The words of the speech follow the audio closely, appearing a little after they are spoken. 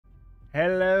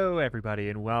Hello everybody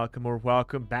and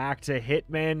welcome back to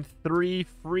Hitman 3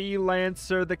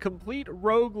 Freelancer, the complete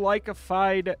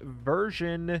roguelike-ified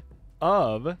version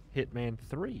of Hitman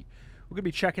 3. We're going to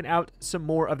be checking out some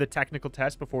more of the technical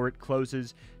test before it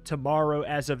closes tomorrow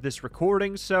as of this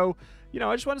recording, so, you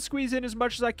know, I just want to squeeze in as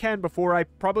much as I can before I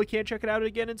probably can't check it out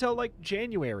again until, like,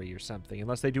 January or something,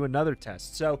 unless they do another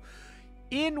test. So,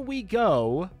 in we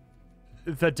go.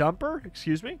 The dumper?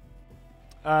 Excuse me?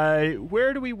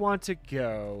 Where do we want to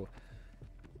go?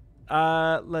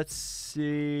 Let's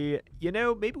see. You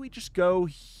know, maybe we just go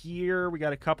here. We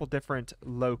got a couple different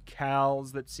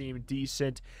locales that seem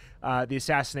decent. The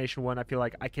assassination one, I feel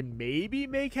like I can maybe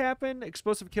make happen.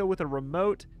 Explosive kill with a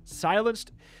remote.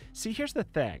 Silenced. See, here's the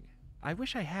thing. I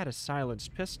wish I had a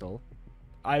silenced pistol.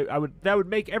 That would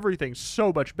make everything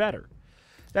so much better.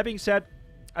 That being said,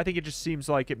 I think it just seems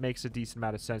like it makes a decent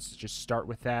amount of sense to just start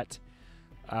with that.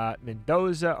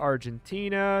 Mendoza,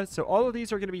 Argentina. So all of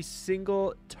these are going to be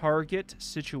single target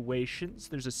situations.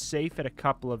 There's a safe at a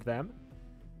couple of them.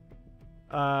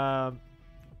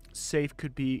 Safe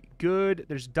could be good.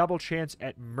 There's double chance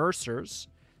at Mercer's.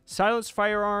 Silenced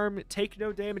firearm, take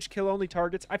no damage, kill only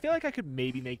targets. I feel like I could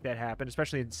maybe make that happen,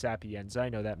 especially in Sapienza. I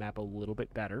know that map a little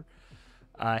bit better.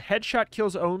 Headshot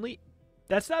kills only.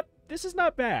 This is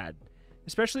not bad.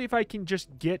 Especially if I can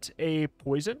just get a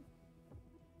poison.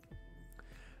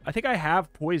 I think I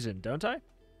have poison, don't I?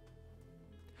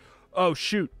 Oh,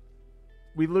 shoot.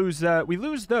 We lose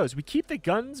those. We keep the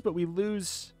guns, but we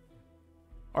lose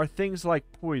our things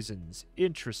like poisons.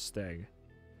 Interesting.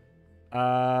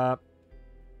 I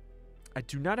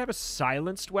do not have a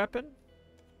silenced weapon.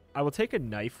 I will take a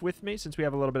knife with me since we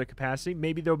have a little bit of capacity.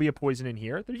 Maybe there'll be a poison in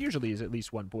here. There usually is at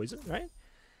least one poison, right?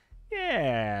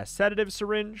 Yeah. Sedative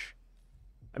syringe.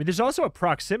 I mean, there's also a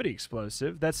proximity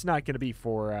explosive. That's not going to be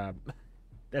for...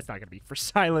 That's not going to be for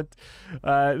silent.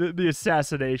 The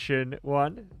assassination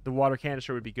one. The water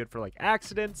canister would be good for, like,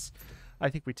 accidents. I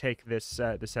think we take this,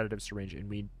 the sedative syringe,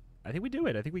 and I think we do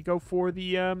it. I think we go for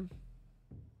the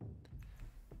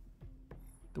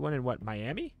one in, what,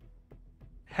 Miami?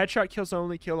 Headshot kills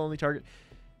only, kill only target.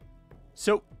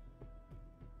 So,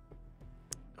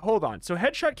 hold on. So,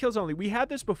 headshot kills only. We had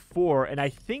this before, and I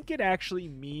think it actually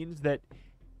means that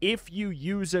if you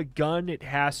use a gun, it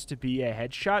has to be a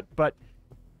headshot, but...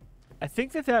 I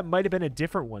think that might have been a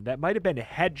different one. That might have been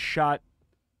headshot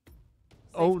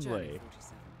only,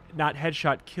 not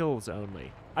headshot kills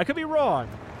only. I could be wrong,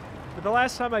 but the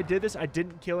last time I did this, I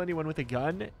didn't kill anyone with a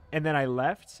gun, and then I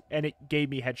left, and it gave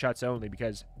me headshots only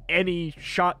because any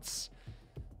shots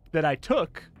that I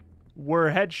took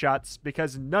were headshots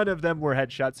because none of them were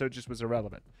headshots, so it just was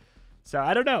irrelevant. So,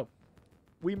 I don't know.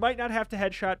 We might not have to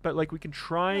headshot, but, like, we can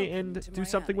try and do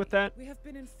something with that.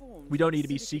 We don't need to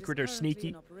be secret or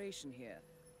sneaky.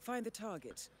 Find the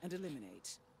target and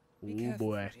eliminate. Oh,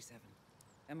 boy.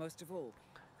 And most of all,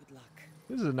 good luck.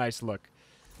 This is a nice look.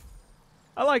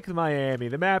 I like Miami.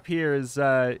 The map here is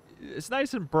it's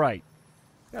nice and bright.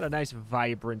 Got a nice,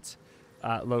 vibrant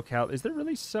locale. Is there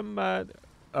really some...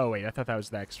 Oh, wait. I thought that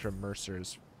was the extra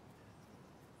Mercers.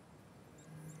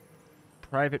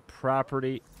 Private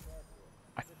property...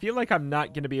 I feel like I'm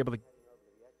not going to be able to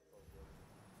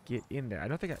get in there. I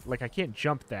don't think I can't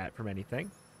jump that from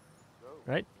anything.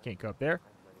 Right? Can't go up there.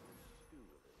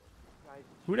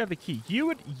 Who would have the key? You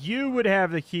would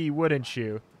have the key, wouldn't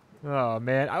you? Oh,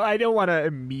 man. I don't want to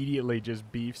immediately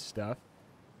just beef stuff.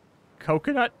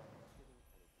 Coconut?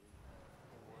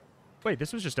 Wait,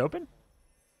 this was just open?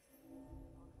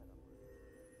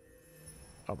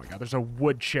 Oh, my God. There's a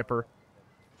wood chipper.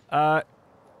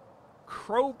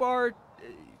 Crowbar...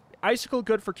 Icicle,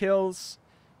 good for kills.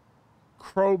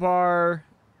 Crowbar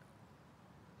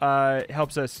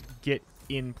helps us get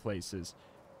in places.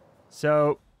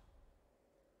 So,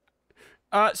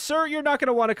 sir, you're not going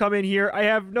to want to come in here. I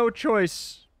have no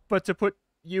choice but to put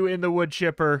you in the wood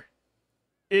chipper.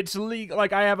 It's legal.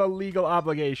 Like, I have a legal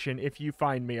obligation if you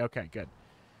find me. Okay, good.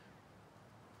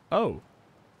 Oh.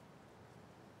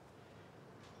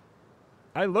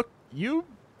 You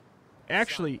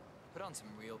actually...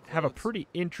 have a pretty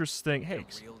interesting... Hey,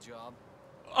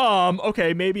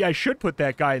 okay, maybe I should put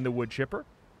that guy in the wood chipper.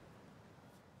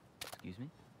 Excuse me?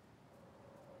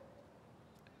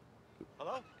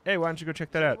 Hello? Hey, why don't you go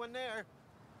check that out? Why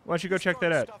don't you go check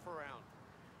that out?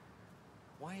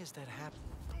 Why is that happening?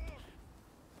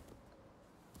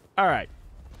 All right.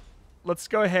 Let's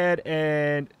go ahead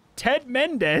and... Ted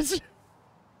Mendez?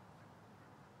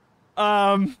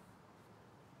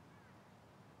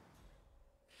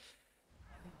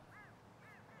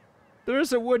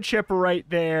 There's a wood chipper right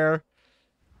there.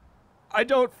 I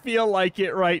don't feel like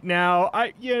it right now.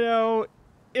 You know,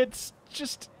 it's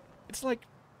just... It's like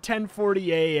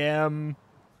 10:40 a.m.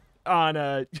 on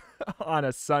a on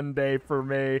a Sunday for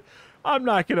me. I'm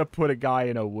not gonna put a guy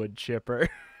in a wood chipper.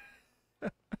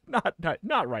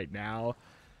 not right now.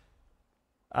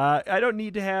 I don't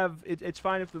need to have it. It's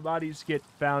fine if the bodies get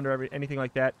found or anything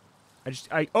like that.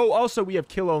 Oh, also we have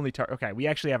kill only okay, we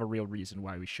actually have a real reason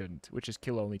why we shouldn't, which is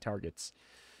kill only targets.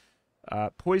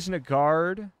 Poison a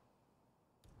guard.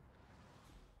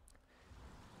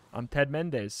 I'm Ted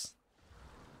Mendez.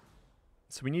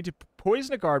 So we need to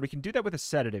poison a guard. We can do that with a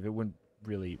sedative. It wouldn't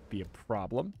really be a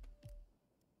problem.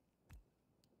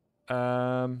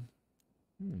 The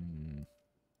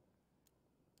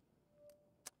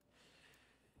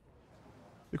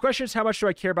question is, how much do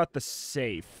I care about the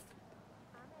safe?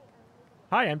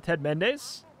 Hi, I'm Ted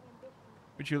Mendez.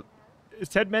 Is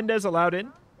Ted Mendez allowed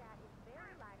in?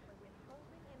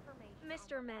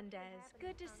 Mr. Mendez,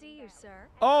 good to see you, sir.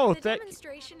 Oh, the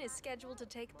demonstration is scheduled to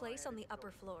take place on the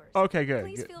upper floors. Okay, good.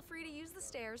 Please good. feel free to use the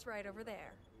stairs right over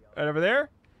there. Right over there?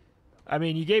 I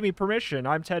mean, you gave me permission.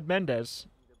 I'm Ted Mendez.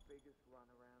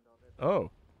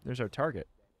 Oh, there's our target.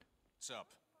 Sup?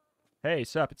 Hey,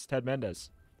 sup? It's Ted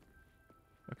Mendez.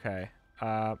 Okay.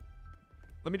 Let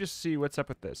me just see what's up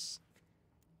with this.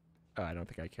 Oh, I don't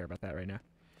think I care about that right now.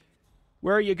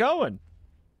 Where are you going?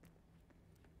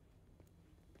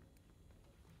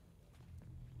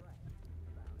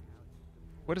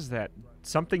 What is that?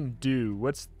 Something do.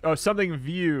 What's... Oh, something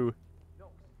view.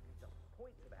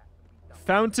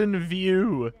 Fountain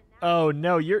view. Oh,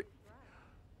 no, you're...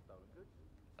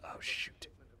 Oh, shoot.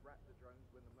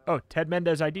 Oh, Ted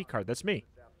Mendez ID card. That's me.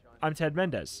 I'm Ted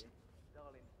Mendez.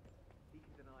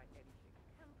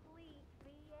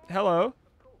 Hello.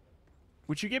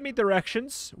 Would you give me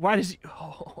directions? Why does he...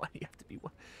 Oh, why do you have to be...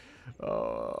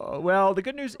 Oh, well, the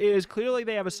good news is clearly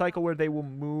they have a cycle where they will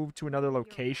move to another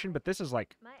location, but this is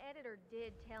like...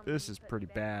 This is pretty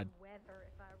bad.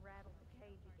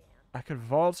 I could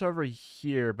vault over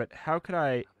here, but how could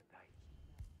I...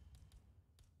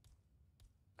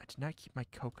 I did not keep my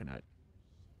coconut.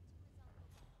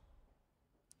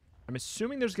 I'm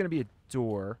assuming there's going to be a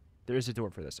door. There is a door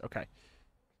for this. Okay.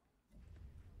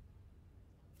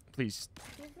 Please.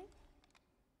 Excuse me?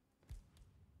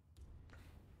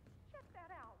 Check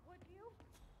that out, would you?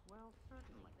 Well,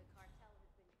 certainly.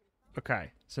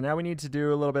 Okay. So now we need to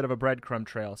do a little bit of a breadcrumb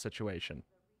trail situation.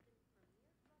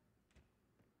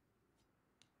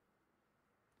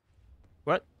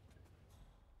 What?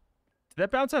 Did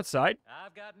that bounce outside?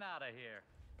 I've gotten out of here.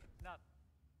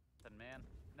 Nothing, man.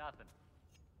 Nothing.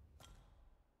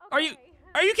 Okay,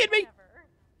 Are you kidding me? whatever.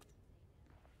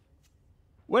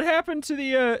 What happened to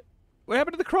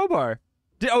the crowbar?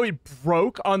 Oh, it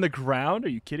broke on the ground? Are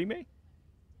you kidding me?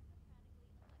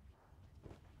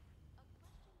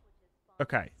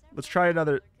 Okay, let's try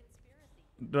another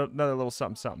little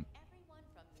something something.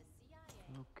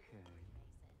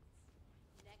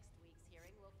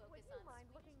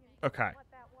 Okay.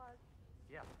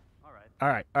 Yeah. All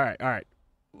right.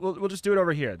 We'll just do it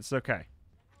over here. This is okay.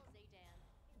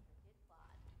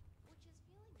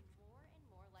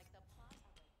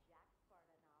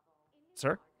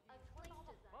 Sir?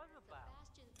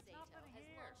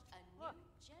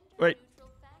 Wait.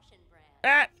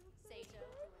 Ah!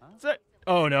 Sir?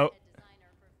 Oh, no.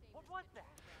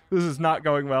 This is not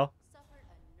going well.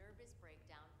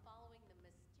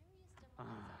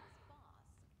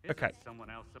 Okay. Isn't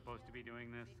someone else supposed to be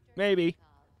doing this? Maybe.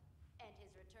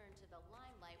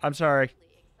 I'm sorry.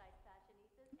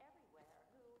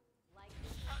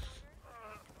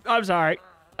 I'm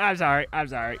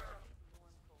sorry.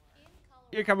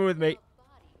 You're coming with me.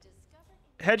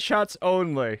 Headshots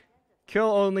only.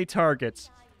 Kill only targets.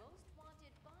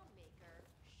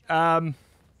 Oh,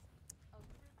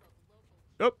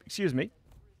 excuse me.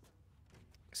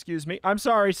 I'm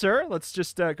sorry, sir. Let's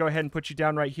just go ahead and put you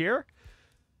down right here.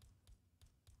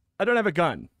 I don't have a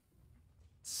gun.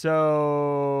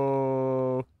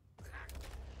 So...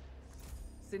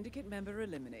 Syndicate member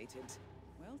eliminated.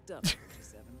 Well done,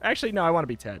 47. Actually, no, I want to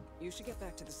be Ted. You should get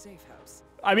back to the safe house.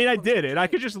 I mean, I did it. I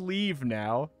could just leave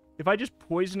now. If I just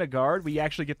poison a guard, we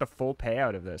actually get the full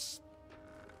payout of this.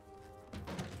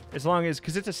 As long as...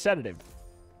 Because it's a sedative.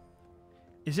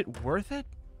 Is it worth it?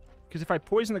 Because if I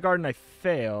poison the guard and I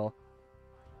fail...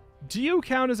 Do you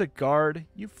count as a guard?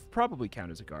 You probably count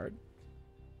as a guard.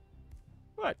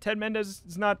 What? Ted Mendez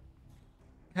does not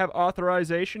have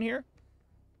authorization here?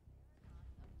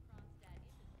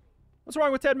 What's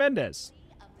wrong with Ted Mendez?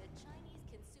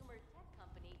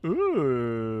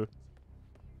 Ooh.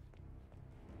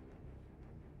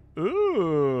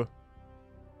 Ooh.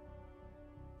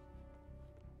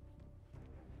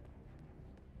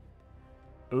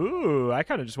 Ooh, I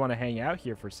kind of just want to hang out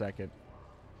here for a second.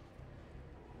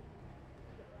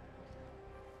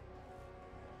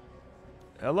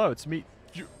 Hello, it's me.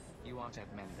 You are Ted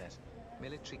Mendez,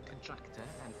 military contractor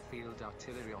and field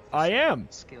artillery officer. I am.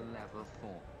 Skill level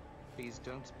 4. Please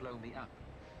don't blow me up.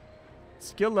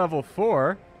 Skill level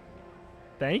 4?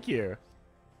 Thank you.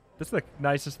 That's the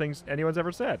nicest things anyone's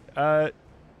ever said. The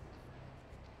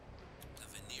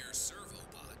veneer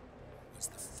servobot was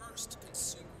the first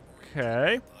consumer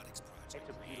Okay. robotics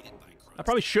project created by I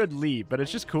probably should leave, but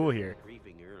it's just cool here.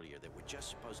 Briefing earlier that we're just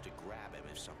supposed to grab him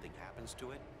if something happens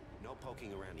to it. No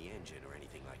poking around the engine or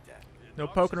anything like that. No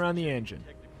poking around the engine.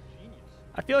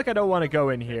 I feel like I don't want to go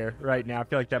in here right now. I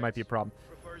feel like that might be a problem.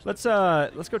 Let's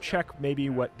go check maybe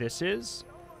what this is.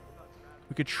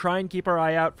 We could try and keep our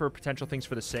eye out for potential things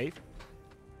for the safe.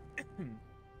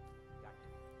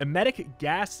 Emetic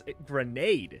gas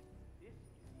grenade.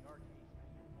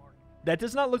 That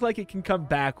does not look like it can come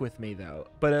back with me, though.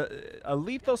 But a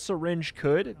lethal syringe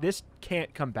could. This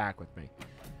can't come back with me.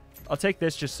 I'll take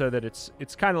this just so that it's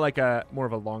kind of like a more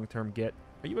of a long-term get.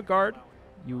 Are you a guard?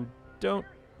 You don't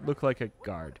look like a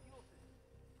guard.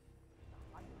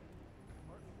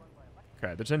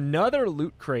 Okay, there's another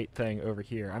loot crate thing over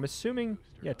here. I'm assuming,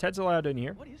 yeah, Ted's allowed in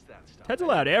here. What is that stuff? Ted's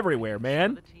allowed everywhere,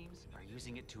 man. The teams are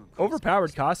using it to improve Overpowered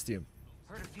space. costume.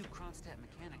 Heard a few Kronstadt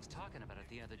mechanics talking about it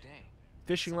the other day.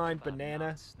 Fishing line, Something about banana.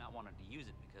 Knox not wanting to use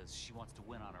it because she wants to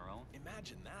win on her own.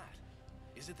 Imagine that.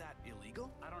 Isn't that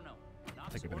illegal? I don't know.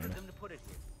 Knox Take a ordered banana. them to put it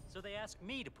here, so they asked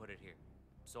me to put it here.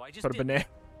 So I just Put a did. banana.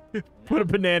 Put a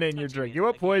banana in your touching drink. it You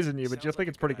won't again poison you, but sounds you'll think like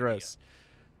it's a pretty good idea. gross.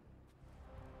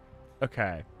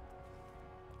 Okay.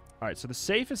 All right, so the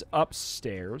safe is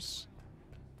upstairs.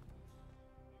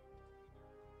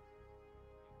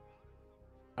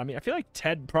 I mean, I feel like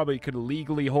Ted probably could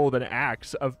legally hold an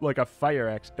axe, of like a fire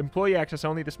axe. Employee access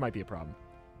only. This might be a problem.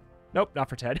 Nope, not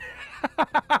for Ted.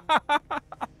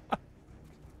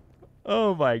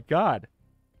 Oh my god.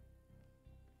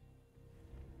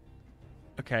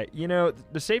 Okay, you know,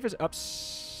 the safe is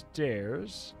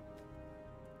upstairs.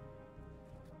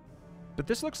 But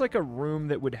this looks like a room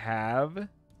that would have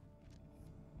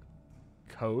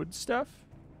code stuff.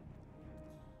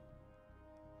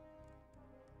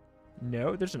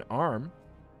 No, there's an arm.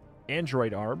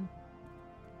 Android arm.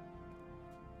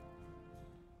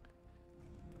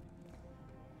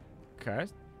 Okay.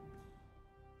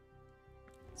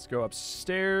 Let's go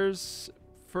upstairs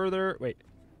further. Wait.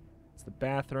 It's the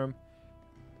bathroom.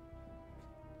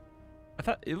 I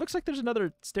thought it looks like there's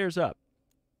another stairs up.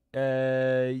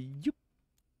 You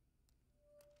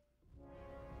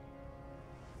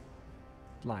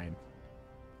lying.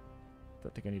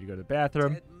 Don't think I need to go to the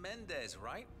bathroom. Ted Mendez,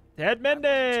 right? Ted I wasn't told you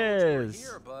were Mendez.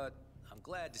 here, but I'm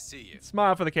glad to see you.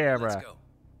 Smile for the camera. Let's go.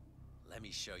 Let me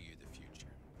show you the future.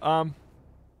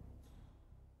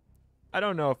 I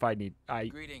don't know if I need.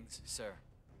 Greetings, sir.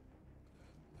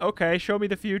 Okay, show me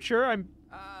the future.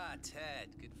 Ah, Ted,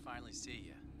 good to finally see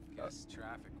you. Guess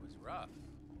traffic was rough.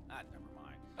 Ah, never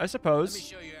mind. I Let me suppose.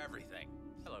 show you everything.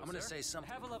 Hello, I'm gonna sir. say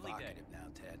something Have a lovely day. provocative now,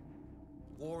 Ted.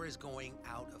 War is going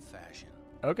out of fashion.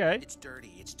 Okay. It's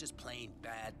dirty. It's just plain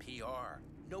bad PR.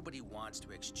 Nobody wants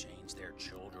to exchange their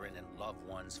children and loved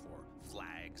ones for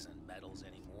flags and medals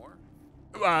anymore.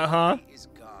 Uh-huh. It is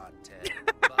gone, Ted.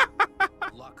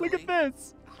 But luckily, Look at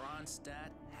this.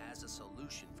 Kronstadt has a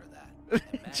solution for that.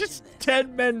 Imagine Just this.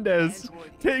 Ted Mendez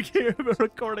Android taking agents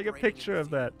recording a operating in picture the of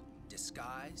that. field,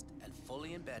 disguised and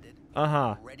fully embedded,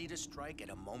 Uh-huh. ready to strike at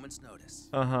a moment's notice.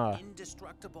 Uh-huh.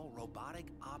 Indestructible robotic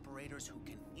operators who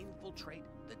can infiltrate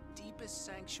the deepest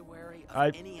sanctuary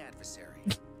of any adversary,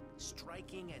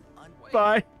 striking an unwavering.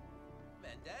 Bye.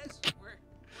 Mendez, we're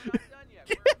not done yet.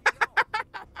 Where are we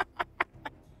going?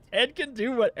 Ted can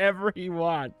do whatever he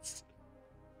wants.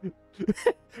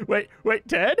 wait,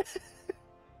 Ted?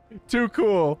 Too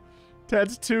cool.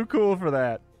 Ted's too cool for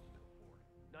that.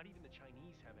 Not even the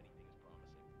Chinese have anything as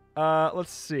promising.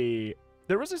 Let's see.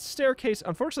 There was a staircase.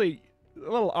 Unfortunately,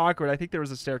 a little awkward. I think there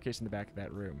was a staircase in the back of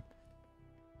that room.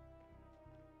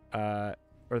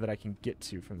 Or that I can get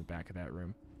to from the back of that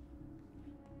room.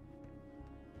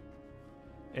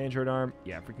 Android arm.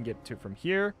 Yeah, if we can get to it from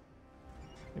here.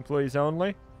 Employees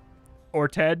only. Or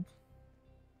Ted.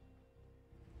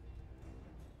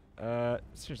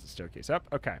 Here's the staircase up.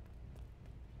 Okay.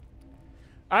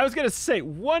 I was going to say,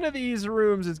 one of these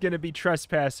rooms is going to be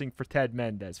trespassing for Ted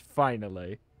Mendez,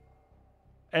 finally.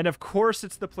 And of course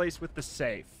it's the place with the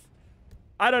safe.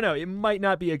 I don't know. It might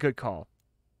not be a good call.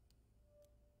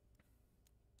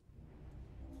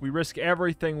 We risk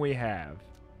everything we have.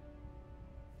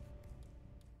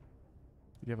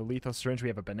 We have a lethal syringe. We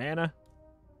have a banana.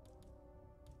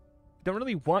 don't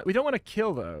really want... We don't want to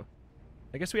kill, though.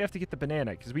 I guess we have to get the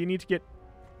banana, because we need to get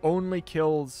only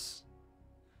kills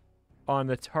on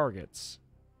the targets.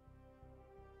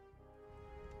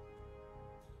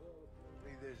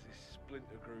 There's this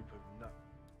splinter group of nut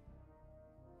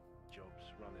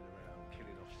jobs running around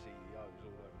killing off CEOs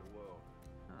all over the world.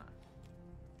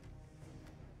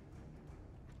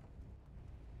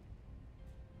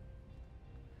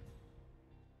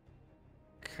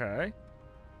 Okay.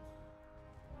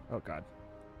 Oh, God.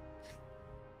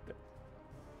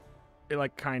 It,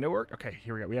 like, kind of worked? Okay,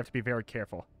 here we go. We have to be very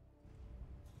careful.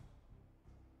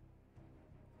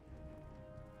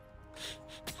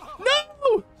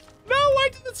 No! No, why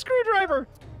did the screwdriver?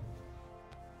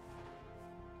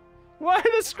 Why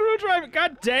the screwdriver?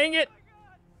 God dang it.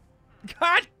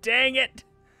 God dang it.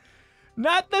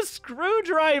 Not the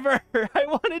screwdriver. I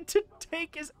wanted to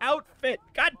take his outfit.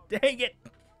 God dang it.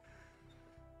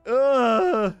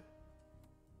 Ugh.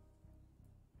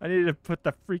 I needed to put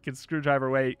the freaking screwdriver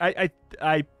away. I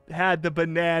had the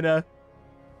banana.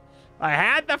 I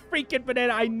had the freaking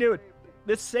banana. I knew it.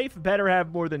 This safe better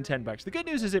have more than $10. The good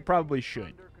news is it probably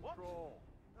should.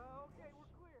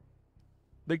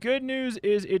 The good news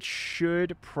is it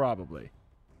should probably.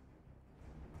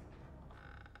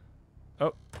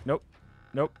 Oh, nope.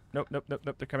 Nope, nope, nope, nope,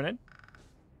 nope. They're coming in?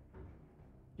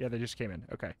 Yeah, they just came in.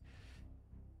 Okay.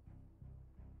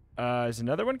 Is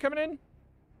another one coming in?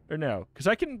 Or no? Because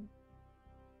I can...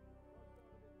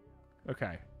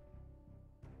 Okay.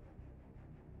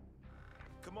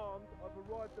 Command,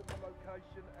 I've arrived at the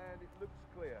location and it looks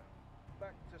clear.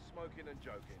 Back to smoking and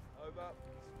joking. Over.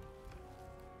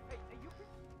 Hey, are you...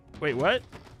 Wait, what?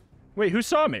 Wait, who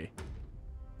saw me?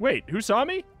 Wait, who saw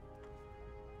me?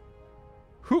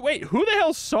 Wait, who the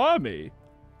hell saw me?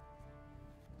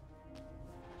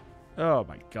 Oh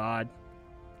my God.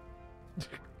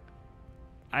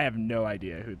 I have no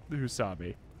idea who saw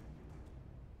me.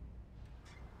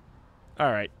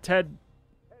 All right, Ted's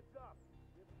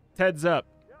up.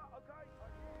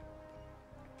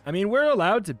 I mean, we're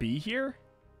allowed to be here.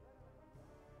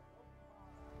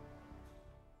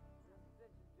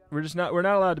 We're not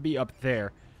allowed to be up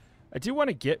there. I do want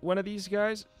to get one of these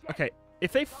guys. Okay,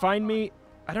 if they find me,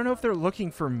 I don't know if they're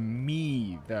looking for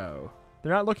me though.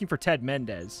 They're not looking for Ted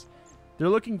Mendez. They're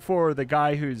looking for the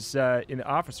guy who's in the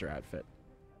officer outfit.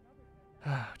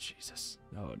 Oh, Jesus.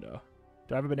 Oh, no.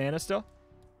 Do I have a banana still?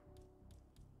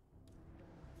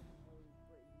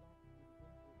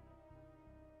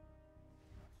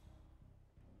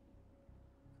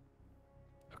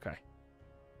 Okay.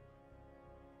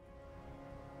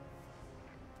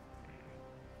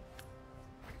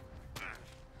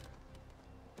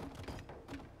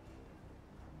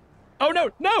 Oh,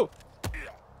 no! No!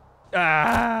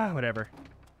 Ah, whatever.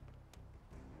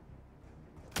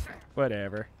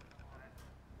 Whatever.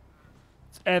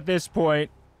 At this point,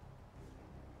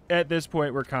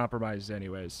 we're compromised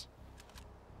anyways.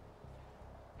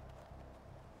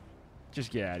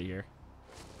 Just get out of here.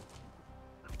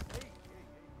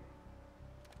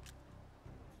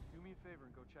 Do me a favor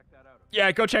and go check that out.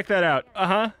 Yeah, go check that out.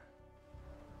 Uh-huh.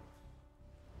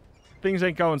 Things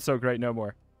ain't going so great no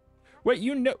more. Wait,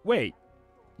 you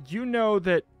know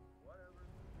that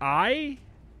I,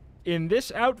 in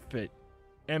this outfit,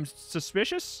 am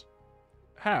suspicious?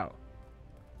 How?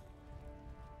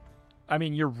 I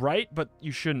mean, you're right, but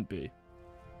you shouldn't be.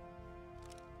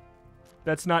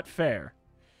 That's not fair.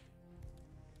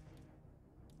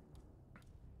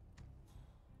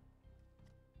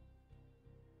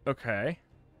 Okay.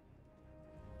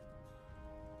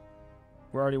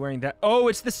 We're already wearing that. Oh,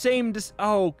 it's the same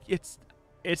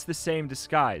it's the same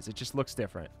disguise. It just looks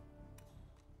different.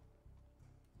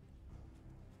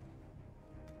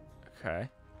 Okay.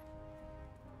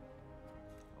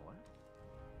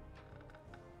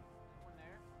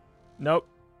 Nope.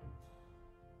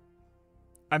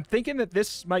 I'm thinking that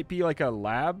this might be like a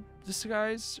lab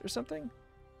disguise or something.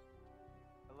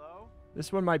 Hello?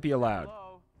 This one might be allowed.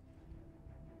 Hello?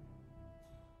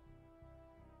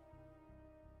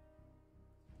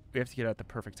 We have to get out at the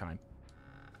perfect time.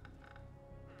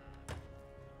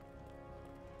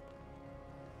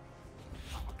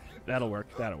 That'll work.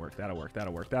 That'll work. That'll work.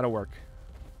 That'll work. That'll work.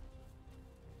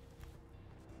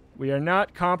 We are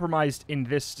not compromised in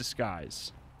this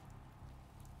disguise.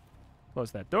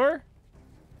 Close that door.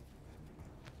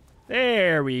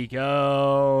 There we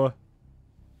go.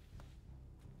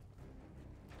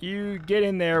 You get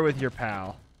in there with your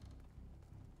pal.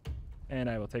 And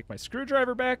I will take my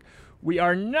screwdriver back. We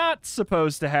are not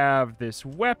supposed to have this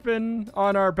weapon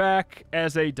on our back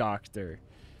as a doctor.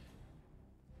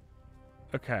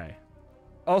 Okay.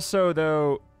 Also,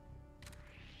 though...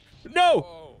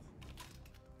 No!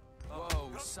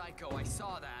 psycho, I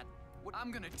saw that. What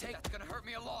I'm gonna take, that's gonna hurt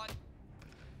me a lot.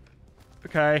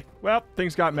 Okay, well,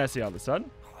 things got messy all of a sudden.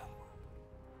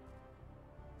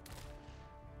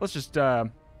 Let's just,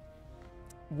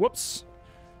 whoops.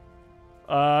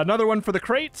 Another one for the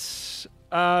crates.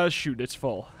 Shoot, it's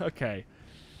full. Okay.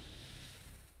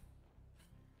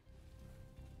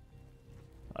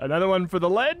 Another one for the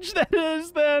ledge, that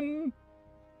is, then.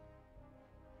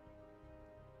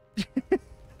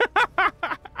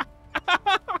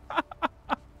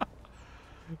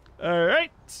 All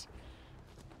right.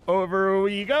 Over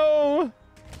we go.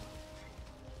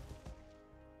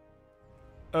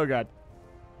 Oh, God.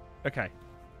 Okay.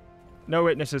 No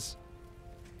witnesses.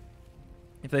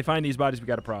 If they find these bodies, we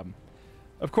got a problem.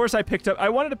 Of course, I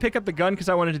wanted to pick up the gun because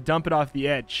I wanted to dump it off the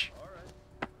edge.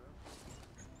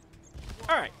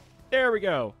 All right. There we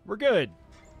go. We're good.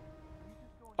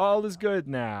 All is good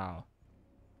now.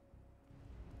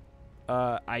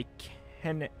 I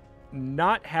can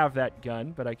not have that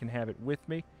gun, but I can have it with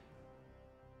me.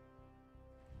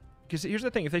 Because here's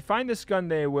the thing: if they find this gun,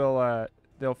 they will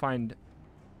they'll find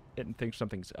it and think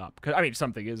something's up. Because I mean,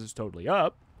 something is totally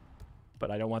up, but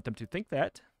I don't want them to think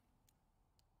that.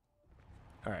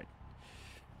 All right.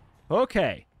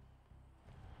 Okay.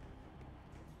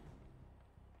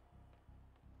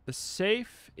 The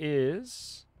safe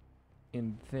is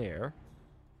in there.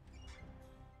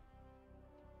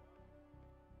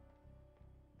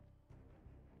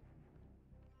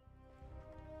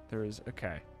 There is,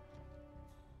 okay.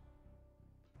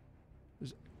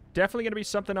 There's definitely going to be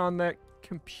something on that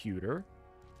computer.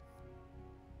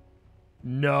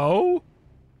 No?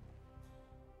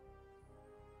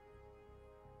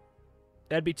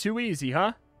 That'd be too easy,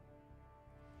 huh?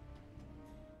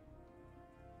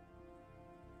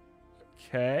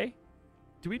 Okay.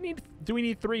 Do we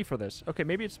need 3 for this? Okay,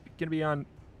 maybe it's going to be on...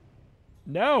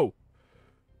 No!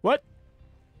 What?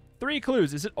 3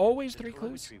 clues. Is it always 3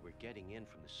 clues? The telemetry we're getting in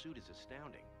from the suit is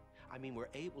astounding. I mean, we're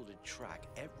able to track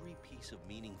every piece of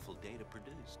meaningful data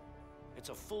produced. It's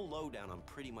a full lowdown on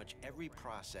pretty much every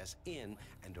process in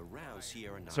and around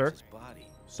Sierra Knox's body.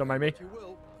 Don't mind me.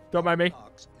 Don't mind me.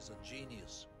 Knox is a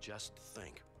genius. Just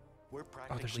think. We're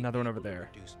Oh, there's another one over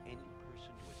there.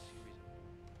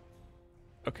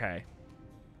 Okay.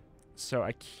 So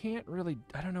I can't really...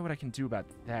 I don't know what I can do about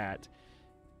that.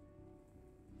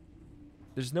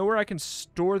 There's nowhere I can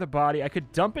store the body. I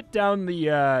could dump it down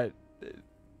the,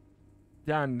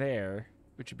 down there,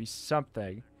 which would be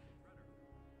something.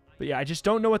 But yeah, I just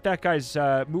don't know what that guy's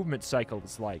movement cycle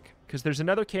is like. Because there's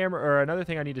another camera, or another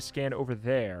thing I need to scan over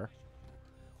there.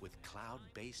 With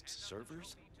cloud-based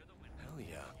servers? Hell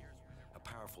yeah. A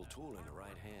powerful tool in the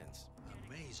right hands.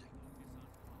 Amazing.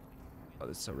 Oh,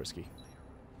 this is so risky.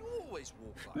 You always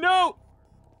walk like No!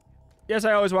 Yes,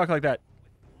 I always walk like that.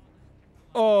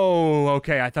 Oh,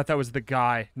 okay. I thought that was the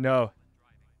guy. No.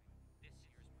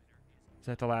 Is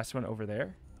that the last one over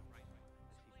there?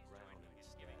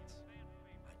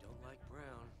 I don't like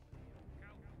brown.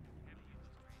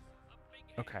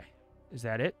 Okay. Is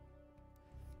that it?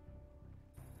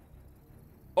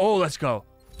 Oh, let's go.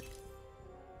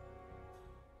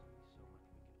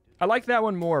 I like that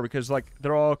one more because, like,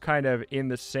 they're all kind of in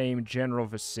the same general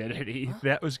vicinity.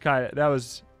 Huh? That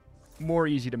was more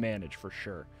easy to manage for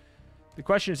sure. The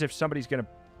question is if somebody's going to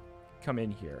come in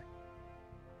here.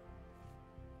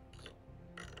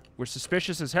 We're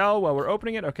suspicious as hell while we're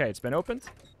opening it. Okay, it's been opened.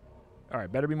 All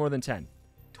right, better be more than 10.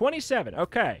 27,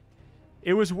 okay.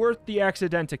 It was worth the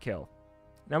accident to kill.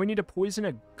 Now we need to poison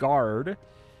a guard.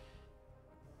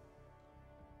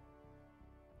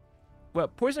 Well,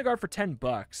 poison a guard for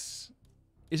 $10.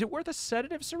 Is it worth a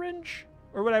sedative syringe?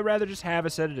 Or would I rather just have a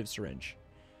sedative syringe?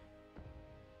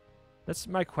 That's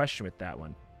my question with that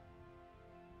one.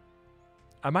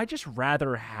 I might just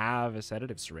rather have a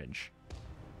sedative syringe.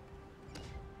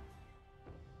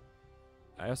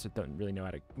 I also don't really know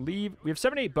how to leave. We have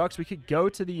 $78. We could go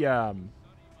to the,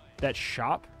 that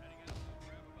shop.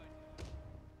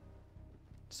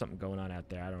 Something going on out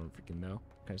there. I don't freaking know.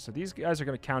 Okay, so these guys are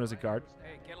going to count as a guard.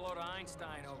 Hey, get a load of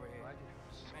Einstein over here.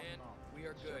 Man, we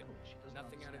are good.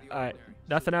 Nothing out of the ordinary.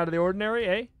 Nothing out of the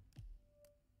ordinary,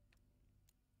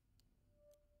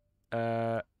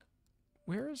 eh?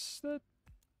 Where's the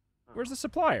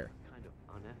supplier? Kind of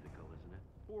unethical, isn't it?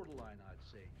 Borderline, I'd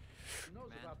say. Who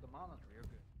knows about the monitor?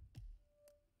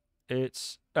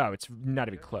 It's not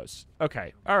even close.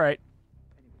 Okay, all right.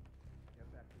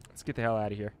 Let's get the hell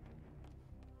out of here.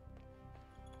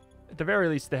 At the very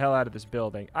least, the hell out of this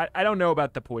building. I don't know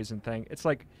about the poison thing. It's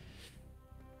like,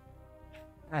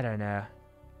 I don't know.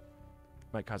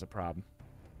 Might cause a problem.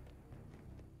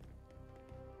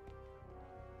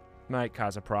 might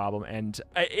cause a problem. And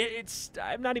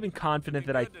I'm not even confident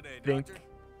that I think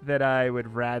that I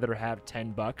would rather have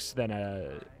 $10 than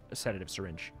a sedative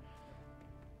syringe.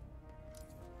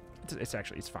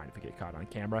 It's fine if we get caught on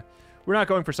camera. We're not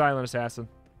going for silent assassin.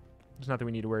 There's nothing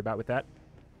we need to worry about with that.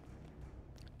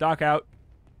 Dock out.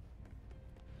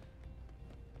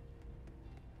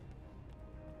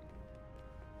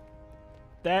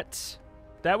 That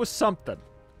was something.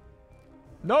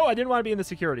 No, I didn't want to be in the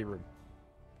security room.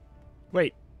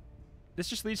 Wait. This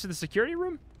just leads to the security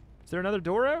room? Is there another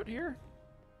door out here?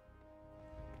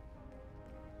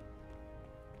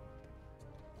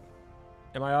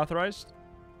 Am I authorized?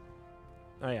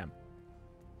 I am.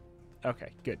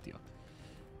 Okay, good deal.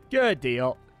 Good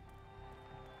deal.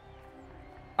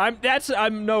 That's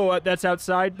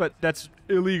outside, but that's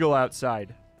illegal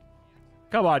outside.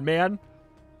 Come on, man.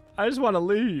 I just want to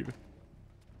leave.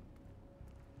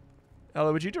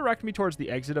 Ella, would you direct me towards the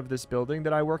exit of this building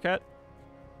that I work at?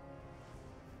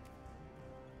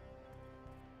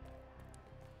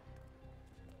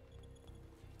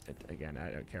 Again,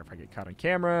 I don't care if I get caught on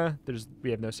camera.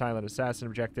 We have no silent assassin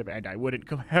objective, and I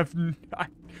I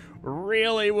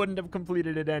really wouldn't have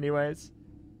completed it anyways.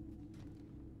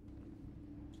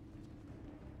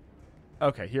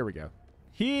 Okay, here we go.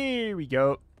 Here we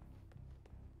go.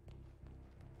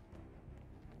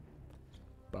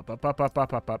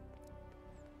 Up.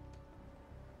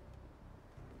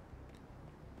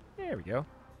 There we go.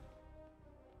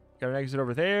 Got an exit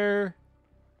over there.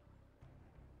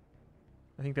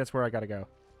 I think that's where I gotta go.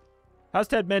 How's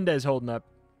Ted Mendez holding up?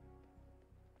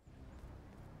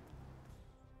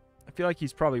 I feel like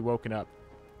he's probably woken up.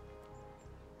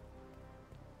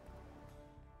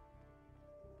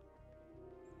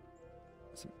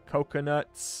 Some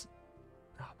coconuts.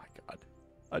 Oh my god.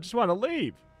 I just want to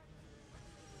leave.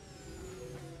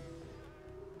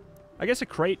 I guess a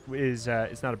crate is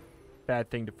not a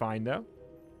bad thing to find, though.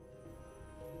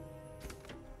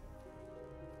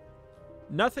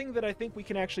 Nothing that I think we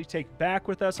can actually take back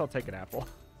with us. I'll take an apple.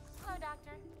 Hello,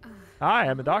 Doctor. Hi,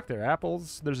 I'm a doctor.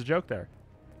 Apples. There's a joke there.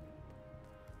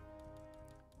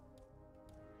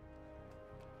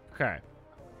 Okay.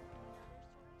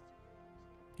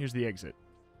 Here's the exit.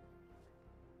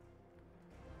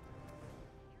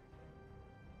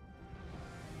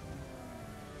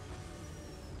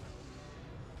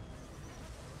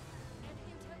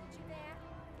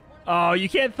 Oh, you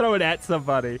can't throw it at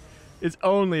somebody. It's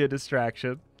only a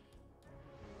distraction.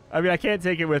 I mean, I can't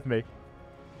take it with me.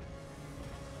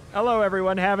 Hello,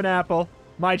 everyone. Have an apple.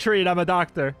 My treat. I'm a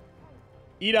doctor.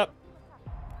 Eat up.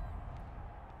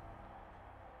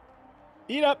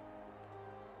 Eat up.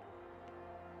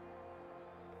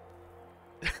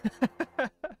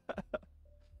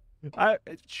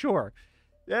 Sure.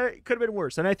 It could have been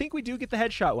worse. And I think we do get the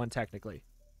headshot one, technically.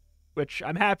 Which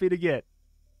I'm happy to get.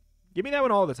 Give me that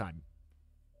one all the time.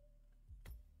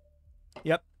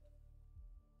 Yep.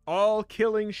 All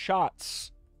killing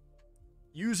shots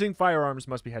using firearms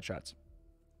must be headshots.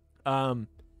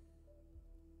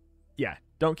 Yeah.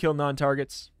 Don't kill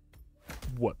non-targets.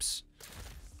 Whoops.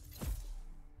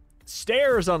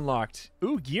 Stairs unlocked.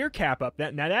 Ooh, gear cap up.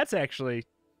 Now that's actually...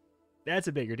 That's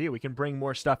a bigger deal. We can bring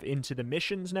more stuff into the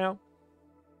missions now.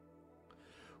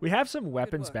 We have some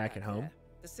weapons back at home.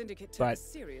 The syndicate took but a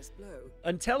serious blow.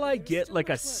 until I get like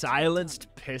a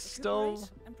silenced pistol,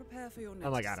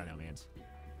 I'm like, I don't know, man.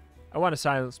 I want a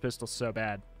silenced pistol so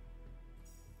bad.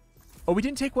 Oh, we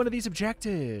didn't take one of these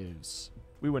objectives.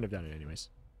 We wouldn't have done it anyways.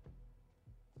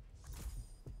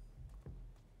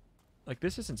 Like,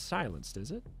 this isn't silenced,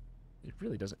 is it? It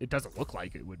really doesn't. It doesn't look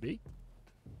like it would be.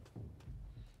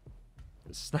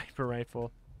 The sniper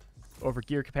rifle. Over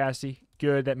gear capacity.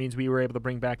 Good. That means we were able to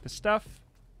bring back the stuff.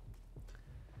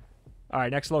 All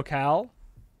right, next locale.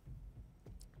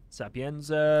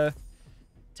 Sapienza.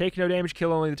 Take no damage,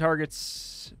 kill only the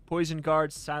targets. Poison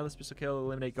guards, silence pistol kill,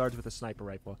 eliminate guards with a sniper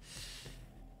rifle.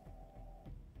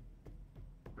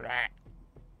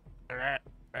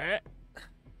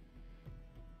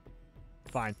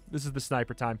 Fine. This is the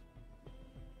sniper time.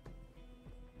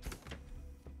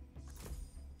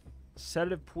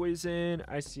 Sedative poison.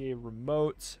 I see a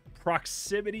remote.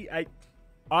 Proximity.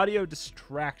 Audio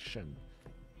distraction.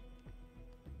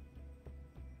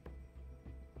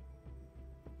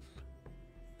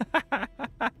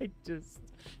 I just...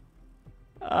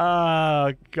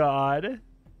 Oh, God.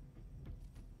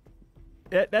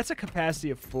 That's a capacity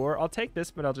of 4. I'll take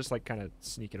this, but I'll just, like, kind of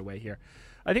sneak it away here.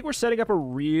 I think we're setting up a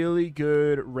really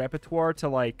good repertoire to,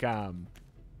 like,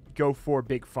 go for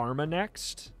Big Pharma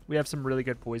next. We have some really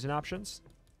good poison options.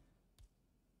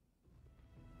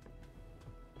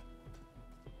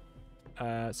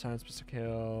 Silence pistol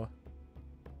kill.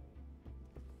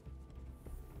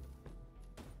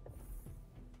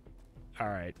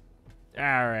 Alright.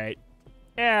 Alright.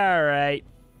 Alright.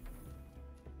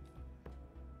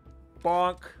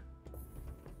 Bonk.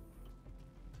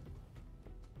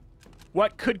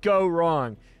 What could go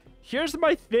wrong? Here's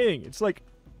my thing. It's like,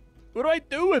 what do I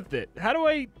do with it? How do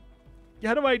I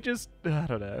just, I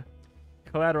don't know.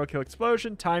 Collateral kill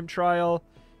explosion, time trial.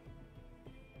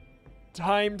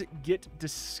 Timed get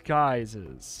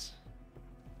disguises.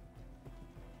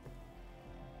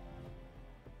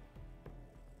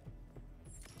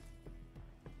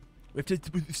 We have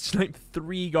to snipe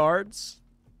 3 guards.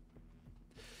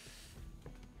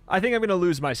 I think I'm going to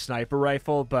lose my sniper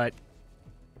rifle, but...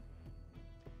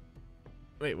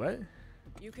 Wait, what?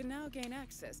 You can now gain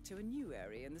access to a new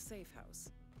area in the safe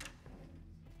house.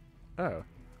 Oh.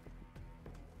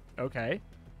 Okay.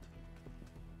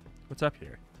 What's up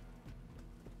here?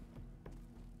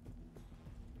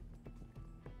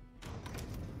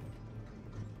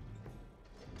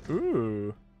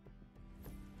 Ooh.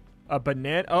 A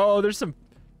banana. Oh, there's some...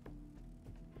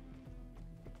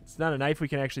 It's not a knife we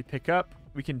can actually pick up.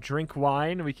 We can drink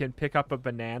wine. We can pick up a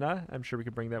banana. I'm sure we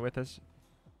could bring that with us.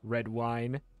 Red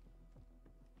wine.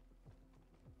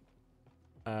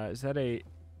 Is that a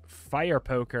fire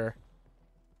poker?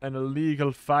 An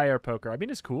illegal fire poker. I mean,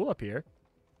 it's cool up here.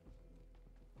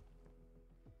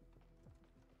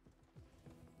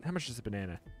 How much is a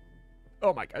banana?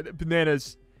 Oh my god,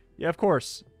 bananas. Yeah, of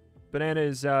course. Banana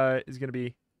is gonna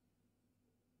be...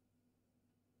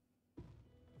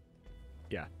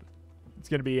 Yeah. It's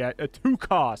gonna be a 2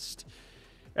 cost.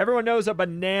 Everyone knows a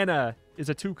banana is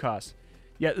a 2 cost.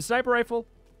 Yeah, the sniper rifle,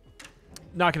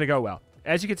 not gonna go well.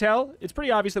 As you can tell, it's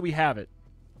pretty obvious that we have it.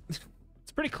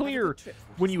 It's pretty clear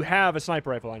when you have a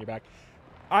sniper rifle on your back.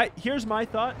 Here's my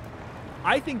thought.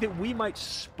 I think that we might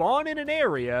spawn in an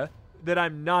area that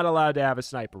I'm not allowed to have a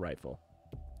sniper rifle.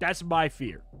 That's my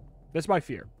fear. That's my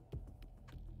fear.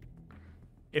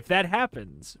 If that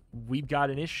happens, we've got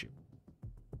an issue.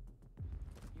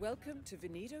 Welcome to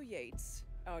Veneto Yates,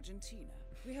 Argentina.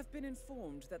 We have been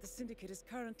informed that the syndicate is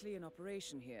currently in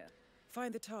operation here.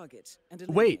 Find the target and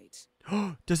eliminate.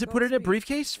 Wait. Does it put it in a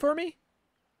briefcase for me?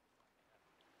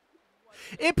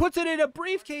 It puts it in a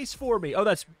briefcase for me. Oh,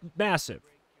 that's massive.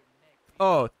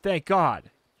 Oh, thank God.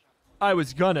 I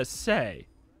was gonna say.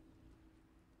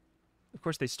 Of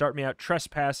course, they start me out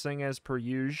trespassing as per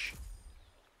usual.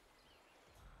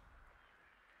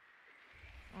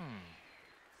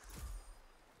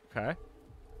 Okay.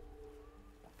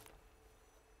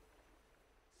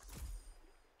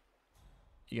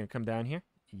 You gonna come down here?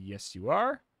 Yes, you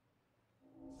are.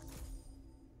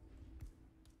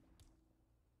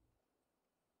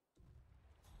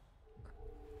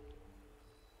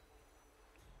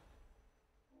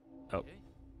 Oh.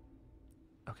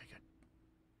 Okay, good.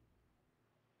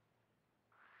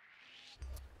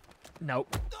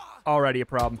 Nope. Already a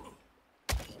problem.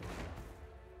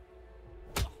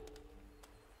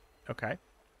 Okay.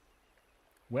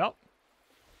 Well,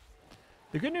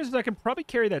 the good news is I can probably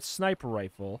carry that sniper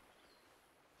rifle.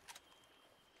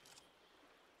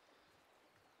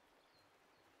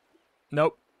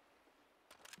 Nope.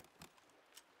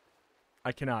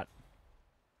 I cannot.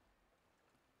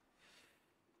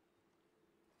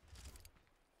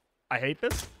 I hate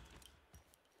this.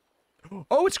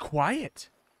 Oh, it's quiet.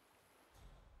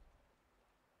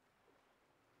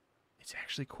 It's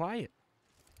actually quiet.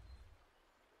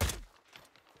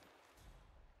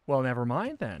 Well, never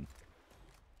mind then.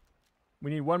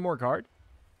 We need one more guard.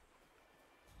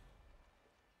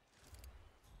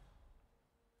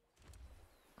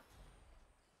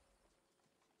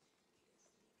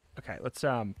 Okay, let's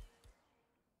Oh,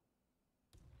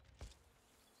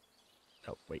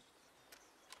 wait.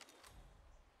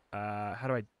 How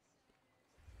do I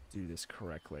do this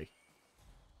correctly?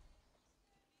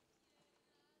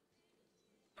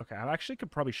 Okay, I actually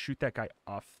could probably shoot that guy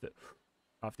off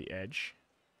the edge.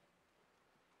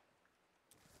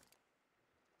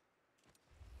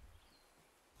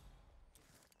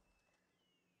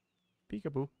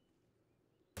 Peekaboo.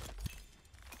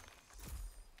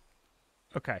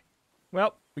 Okay.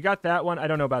 Well, we got that one. I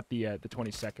don't know about the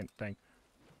 20-second thing.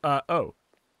 Oh.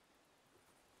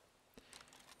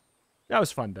 That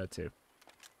was fun, though, too.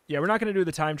 Yeah, we're not going to do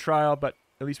the time trial, but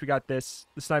at least we got this.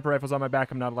 The sniper rifle's on my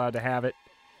back. I'm not allowed to have it.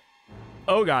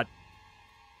 Oh, God.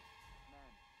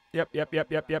 Yep.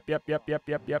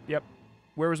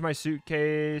 Where was my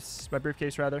suitcase? My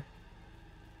briefcase, rather.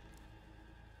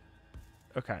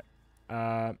 Okay.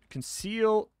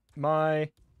 Conceal my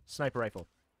sniper rifle.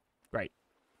 Right.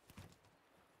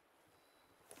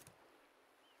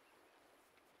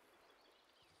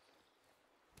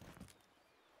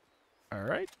 All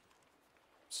right.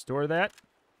 Store that.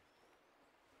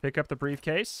 Pick up the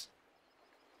briefcase.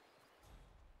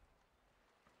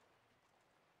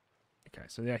 Okay,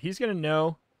 so yeah, he's going to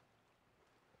know.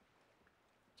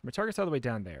 So my target's all the way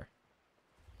down there.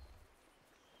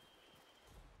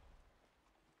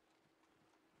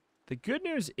 The good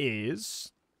news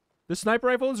is the sniper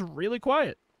rifle is really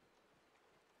quiet.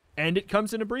 And it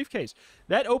comes in a briefcase.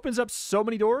 That opens up so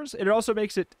many doors, and it also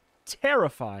makes it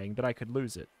terrifying that I could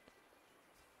lose it.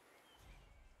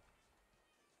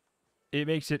 It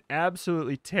makes it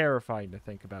absolutely terrifying to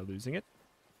think about losing it.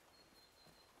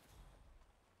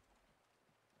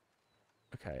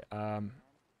 Okay,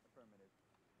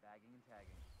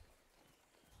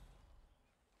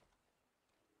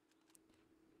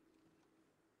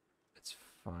 it's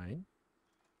fine.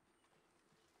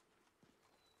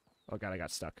 Oh god, I got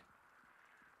stuck.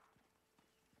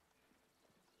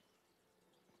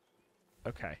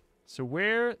 Okay, so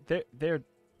where they're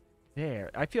there.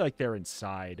 I feel like they're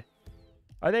inside.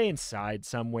 Are they inside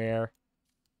somewhere?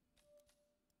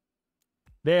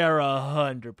 They are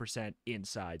 100%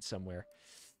 inside somewhere.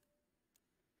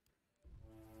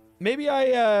 Maybe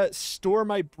I store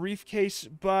my briefcase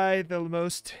by the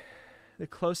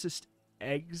closest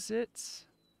exit.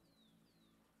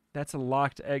 That's a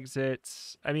locked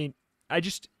exit. I mean, the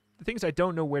thing is I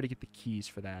don't know where to get the keys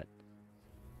for that.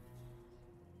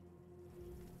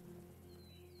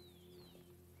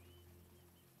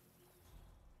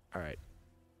 All right.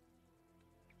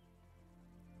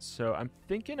 So I'm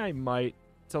thinking I might.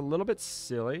 It's a little bit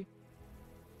silly.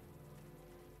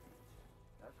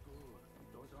 That's good.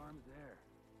 Those arms there.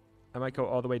 I might go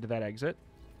all the way to that exit.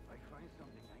 If I find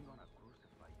something, I'm gonna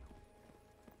crucify you.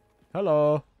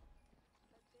 Hello.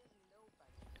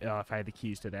 Oh, if I had the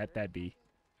keys to that, that'd be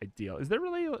ideal. Is there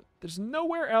really? There's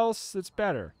nowhere else that's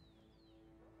better.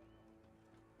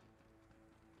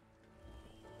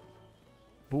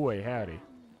 Boy, howdy.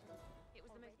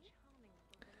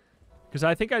 Because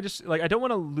I think I just, I don't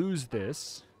want to lose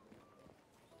this.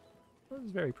 This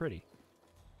is very pretty.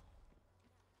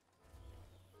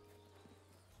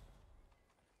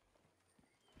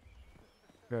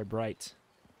 Very bright.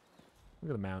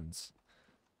 Look at the mountains.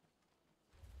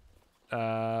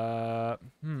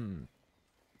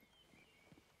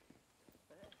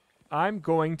 I'm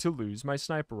going to lose my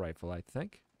sniper rifle, I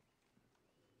think.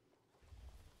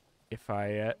 If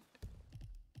I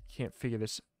can't figure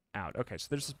this out. Okay, so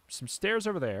there's some stairs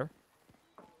over there.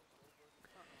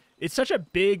 It's such a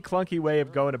big, clunky way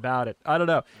of going about it. I don't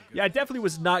know. Yeah, I definitely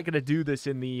was not going to do this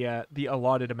in the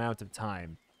allotted amount of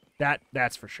time.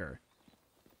 That's for sure.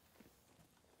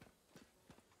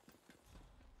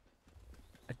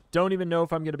 I don't even know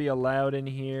if I'm going to be allowed in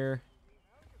here.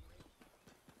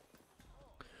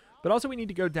 But also we need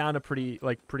to go down a pretty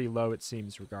low, it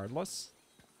seems, regardless.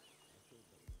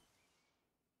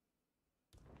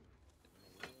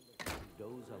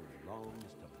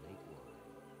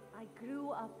 I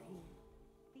grew up here.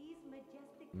 These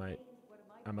majestic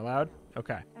I'm allowed?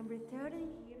 Okay. I'm returning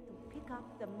here to pick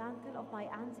up the mantle of my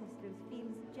ancestors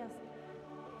feels just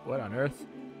What on earth?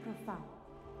 profound.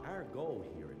 Our goal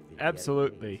here at Vidya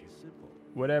Absolutely. is simple.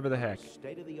 Whatever the heck.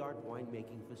 State-of-the-art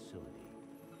winemaking facility.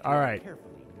 All right.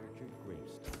 Carefully nurtured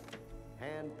grapes.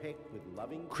 Hand-picked with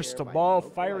loving Crystal care by ball, local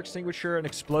fire experts. extinguisher, and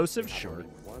explosive? With Sure. only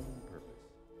one purpose.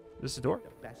 This is the door?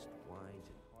 The best wines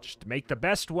and Just to make the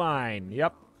best wine.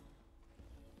 Yep.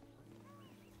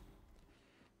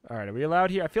 All right, are we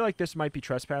allowed here? I feel like this might be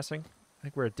trespassing. I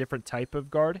think we're a different type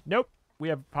of guard. Nope, we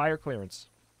have higher clearance.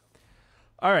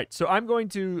 All right, so I'm going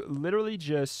to literally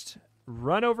just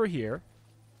run over here,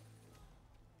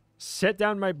 set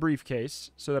down my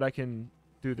briefcase so that I can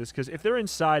do this, because if they're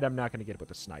inside, I'm not going to get it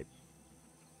with a snipe.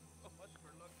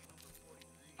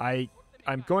 I'm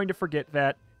going to forget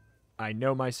that. I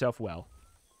know myself well.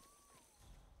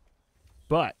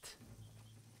 But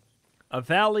a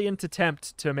valiant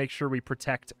attempt to make sure we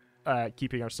protect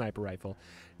keeping our sniper rifle.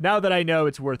 Now that I know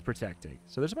it's worth protecting.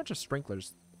 So there's a bunch of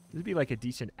sprinklers. This would be like a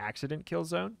decent accident kill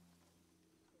zone.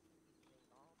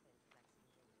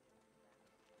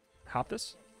 Hop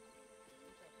this.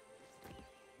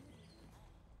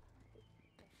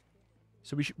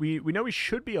 So we know we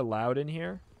should be allowed in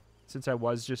here since I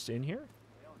was just in here.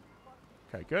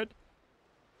 Okay, good.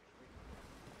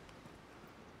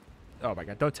 Oh my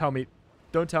god, don't tell me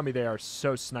they are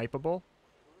so snipeable.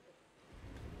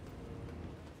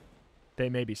 They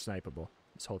may be snipeable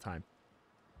this whole time.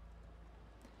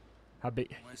 How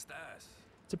big?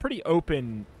 It's a pretty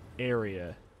open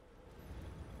area.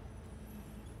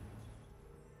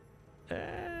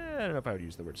 I don't know if I would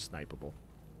use the word snipeable.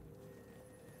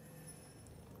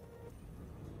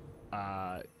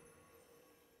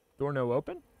 Door no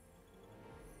open?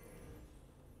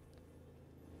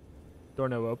 Door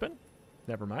no open.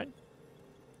 Never mind.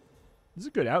 This is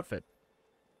a good outfit.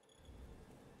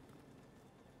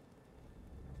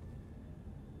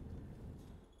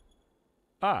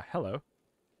 Ah, hello.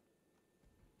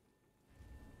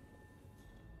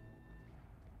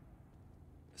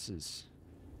 This is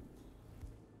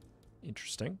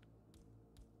interesting.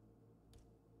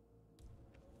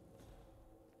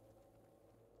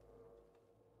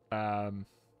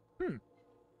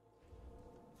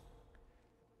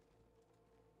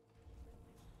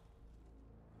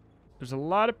 There's a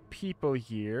lot of people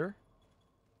here.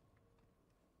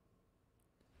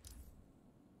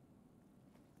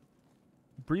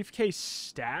 Briefcase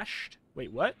stashed?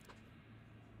 Wait, what?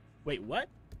 Wait, what?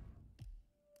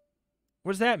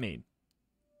 What does that mean?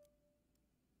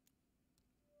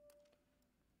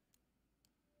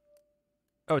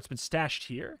 Oh, it's been stashed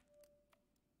here?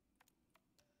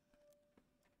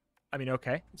 I mean,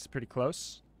 okay. It's pretty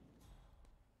close.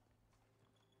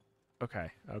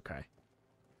 Okay, okay.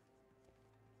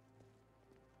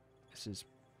 This is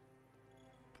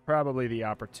probably the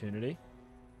opportunity.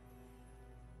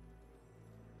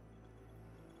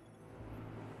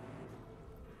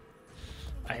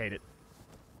 I hate it.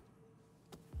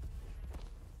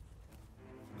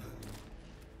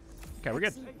 Okay, we're good.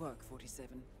 Excellent work,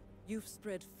 47. You've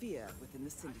spread fear within the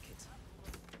syndicate.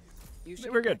 You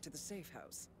should We're get back good. to the safe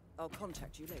house. I'll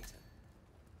contact you later.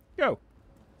 Go.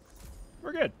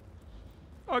 We're good.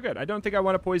 Oh, good. I don't think I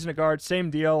want to poison a guard. Same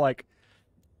deal. Like,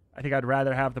 I think I'd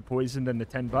rather have the poison than the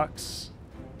 $10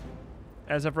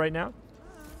 as of right now.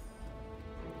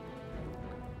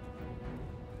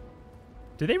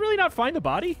 Did they really not find the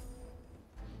body?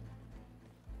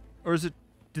 Or is it...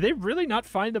 Did they really not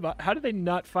find the body? How did they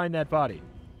not find that body?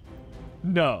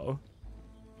 No.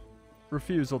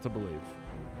 Refusal to believe.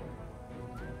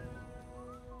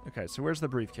 Okay, so where's the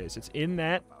briefcase? It's in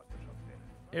that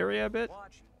area a bit.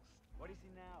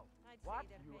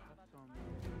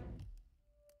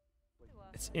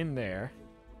 It's in there.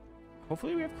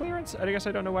 Hopefully we have clearance. I guess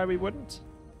I don't know why we wouldn't.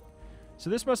 So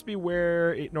this must be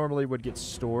where it normally would get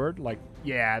stored. Like,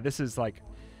 yeah, this is like...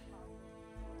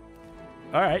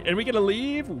 All right, and we get to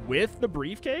leave with the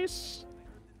briefcase?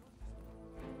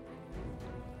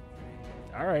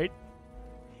 All right.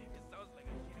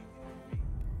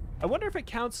 I wonder if it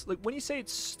counts, like, when you say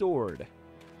it's stored.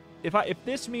 If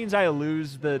this means I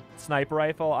lose the sniper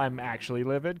rifle, I'm actually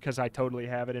livid, because I totally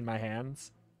have it in my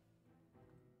hands.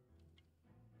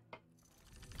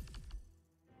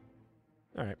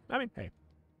 All right. I mean, hey.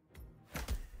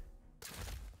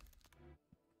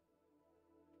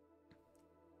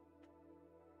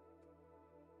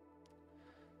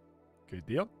 Good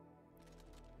deal.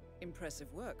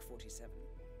 Impressive work, 47.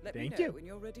 Let Thank me know you. when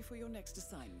you're ready for your next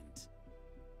assignment.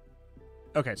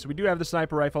 Okay, so we do have the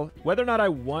sniper rifle. Whether or not I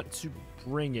want to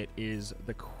bring it is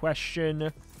the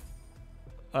question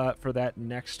for that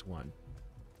next one.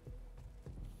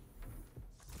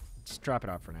 Let's drop it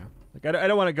off for now. Like, I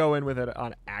don't want to go in with it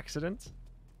on accident.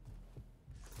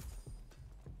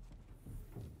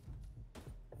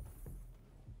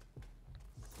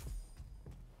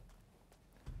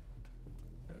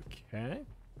 Okay.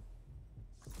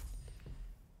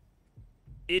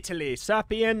 Italy,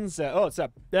 Sapienza. Oh,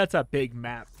 that's a big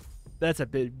map. That's a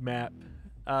big map.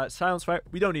 Silence fire.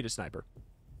 We don't need a sniper.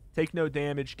 Take no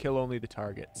damage. Kill only the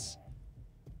targets.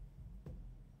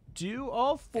 Do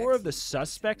all four of the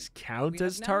suspects count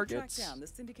as targets? We have now tracked down the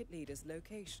syndicate leader's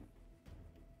location.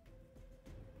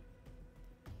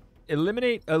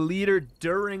 Eliminate a leader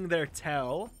during their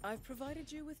tell. I've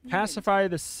provided you with new Pacify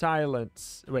the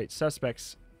silence. Wait,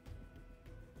 suspects.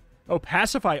 Oh,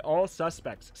 pacify all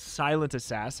suspects. Silent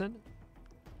assassin.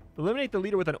 Eliminate the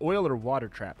leader with an oil or water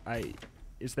trap.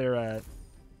 Is there a...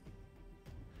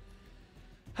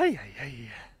 Hey.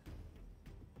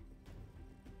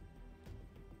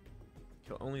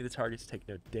 Kill only the targets. Take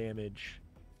no damage.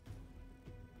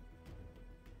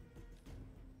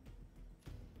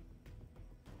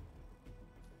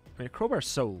 I mean, a crowbar's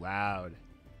so loud.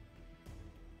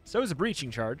 So is a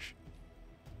breaching charge.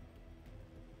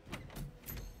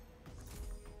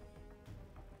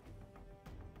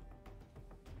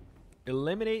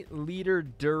 Eliminate leader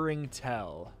during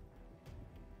tell.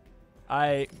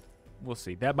 We'll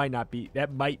see. That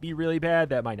might be really bad.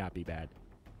 That might not be bad.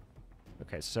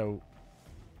 Okay, so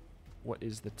what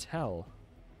is the tell?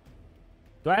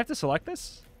 Do I have to select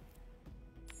this?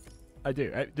 I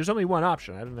do. There's only one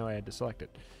option. I didn't know I had to select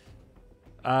it.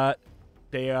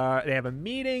 They have a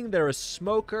meeting, they're a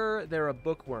smoker, they're a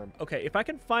bookworm. Okay, if I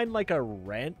can find like a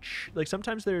wrench, like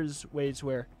sometimes there's ways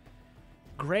where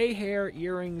gray hair,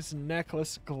 earrings,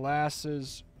 necklace,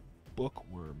 glasses,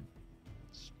 bookworm,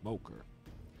 smoker.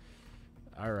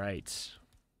 All right.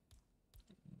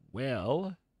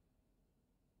 Well,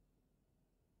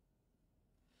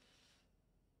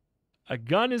 a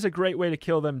gun is a great way to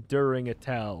kill them during a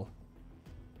tell.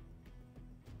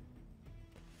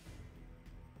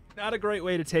 Not a great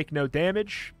way to take no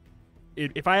damage.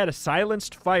 If I had a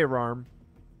silenced firearm,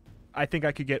 I think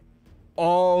I could get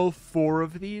all 4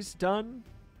 of these done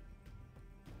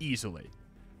easily.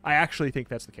 I actually think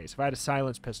that's the case. If I had a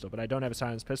silenced pistol, but I don't have a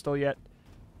silenced pistol yet.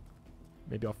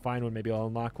 Maybe I'll find one. Maybe I'll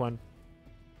unlock one.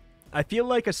 I feel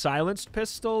like a silenced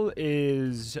pistol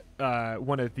is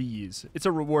one of these. It's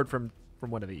a reward from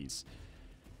one of these,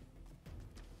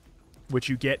 which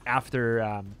you get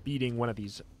after beating one of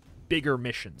these bigger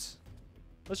missions.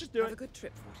 Let's just do it. Have a good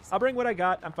trip, 47. I'll bring what I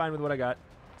got. I'm fine with what I got.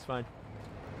 It's fine.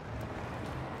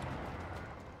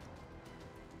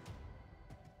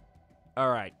 All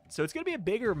right. So it's going to be a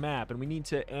bigger map, and we need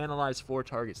to analyze 4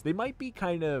 targets. They might be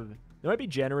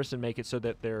generous and make it so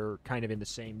that they're kind of in the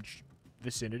same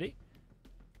vicinity.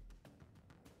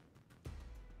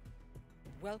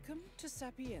 Welcome to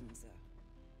Sapienza.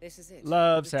 This is it.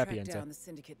 Love We've tracked Sapienza. down the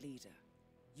syndicate leader.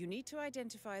 You need to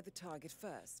identify the target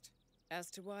first. As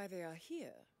to why they are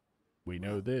here, We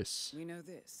know this. we know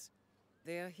this.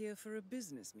 They are here for a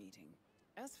business meeting.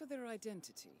 As for their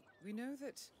identity, we know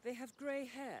that they have grey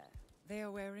hair. They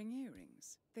are wearing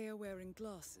earrings. They are wearing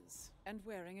glasses and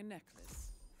wearing a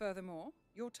necklace. Furthermore,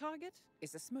 your target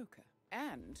is a smoker.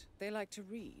 And they like to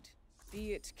read,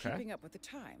 be it keeping up with the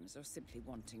times or simply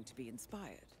wanting to be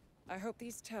inspired. I hope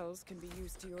these tells can be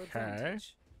used to your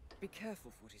advantage. Be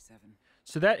careful, 47.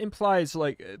 So that implies,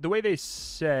 like, the way they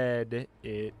said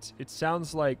it, it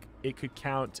sounds like it could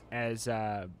count as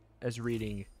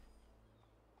reading,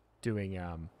 doing,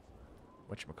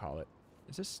 whatchamacallit.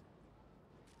 Is this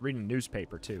reading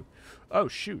newspaper, too? Oh,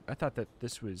 shoot. I thought that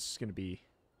this was going to be...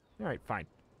 All right, fine.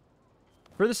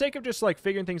 For the sake of just, like,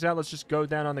 figuring things out, let's just go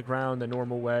down on the ground the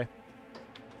normal way.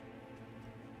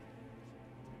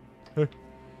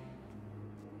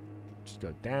 Just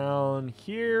go down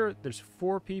here. There's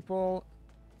 4 people.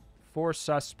 4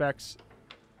 suspects.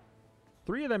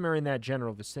 3 of them are in that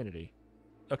general vicinity.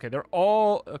 Okay, they're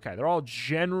all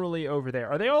generally over there.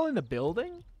 Are they all in the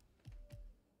building?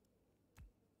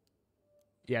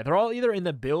 Yeah, they're all either in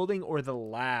the building or the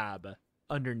lab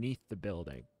underneath the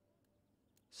building.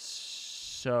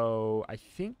 So, I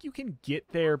think you can get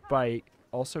there by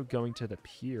also going to the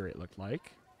pier, it looked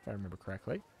like, if I remember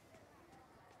correctly.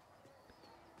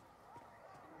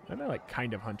 Am I, like,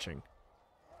 kind of hunching?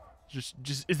 Just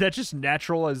is that just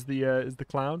natural as the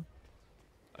clown?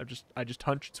 I just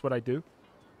hunch. It's what I do.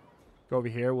 Go over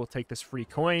here. We'll take this free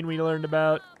coin we learned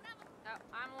about. Oh,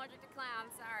 I'm allergic to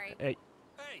clowns. Sorry. Hey.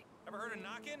 Hey, ever heard of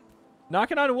knocking?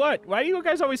 Knocking on what? Why do you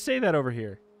guys always say that over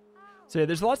here? So yeah,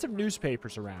 there's lots of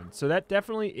newspapers around. So that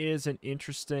definitely is an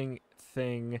interesting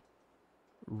thing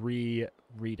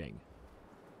rereading.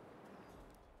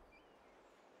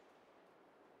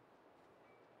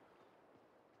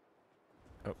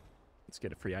 Let's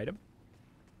get a free item.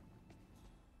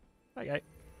 Okay.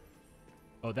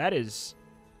 Oh, that is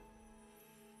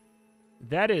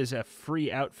a free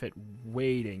outfit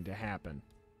waiting to happen.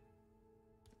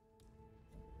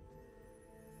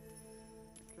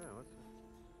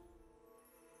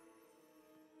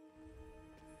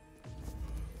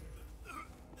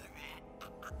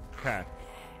 Okay.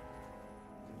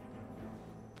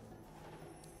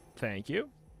 Thank you.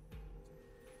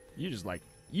 You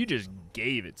just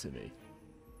gave it to me.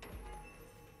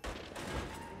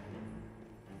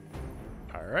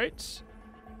 All right.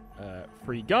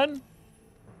 Free gun.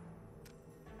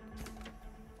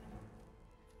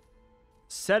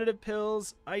 Sedative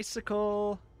pills.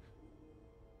 Icicle.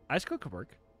 Icicle could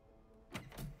work. We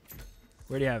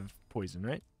already have poison,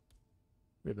 right?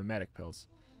 We have emetic pills.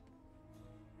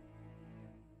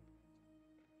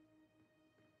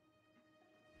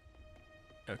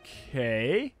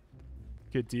 Okay.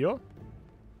 Good deal.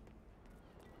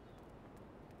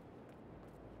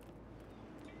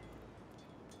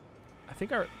 I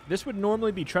think this would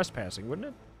normally be trespassing, wouldn't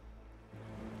it?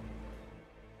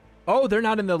 Oh, they're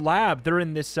not in the lab. They're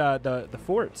in this the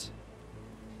fort.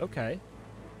 Okay.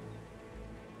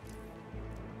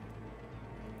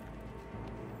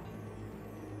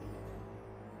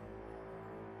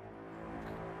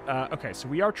 Okay, so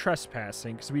we are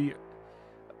trespassing because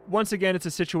once again, it's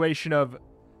a situation of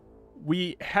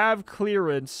we have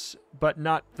clearance, but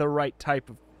not the right type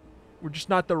of... We're just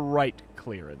not the right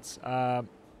clearance.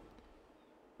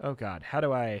 Oh, God. How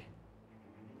do I...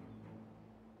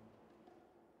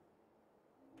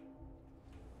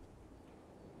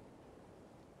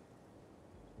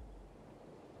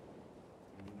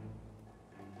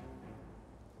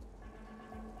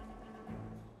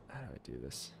 do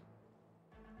this.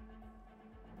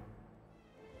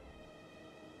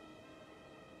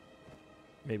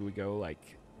 Maybe we go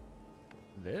like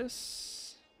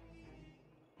this.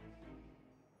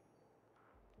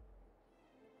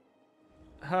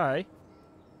 Hi.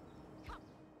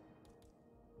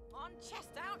 On, chest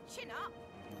out, chin up.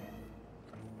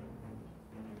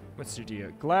 What's your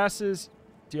deal? Glasses.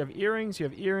 Do you have earrings? You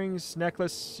have earrings,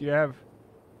 necklace. You have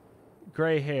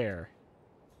gray hair.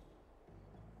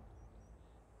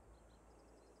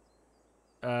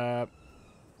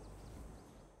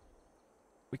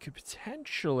 We could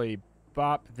potentially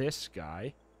bop this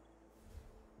guy.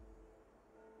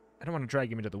 I don't want to drag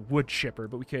him into the wood chipper,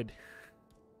 but we could.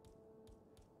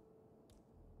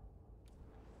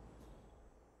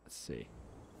 Let's see.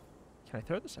 Can I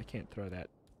throw this? I can't throw that.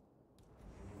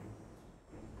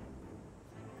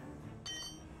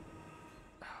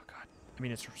 Oh, God. I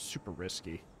mean, it's super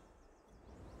risky.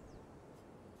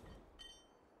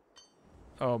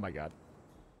 Oh, my God.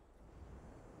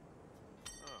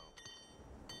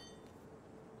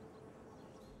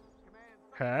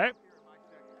 Okay.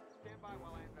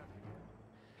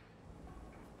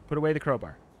 Put away the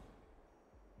crowbar.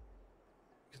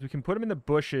 Because we can put him in the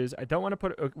bushes. I don't want to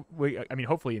put... I mean,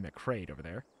 hopefully in the crate over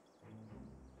there.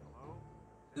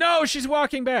 No, she's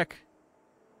walking back.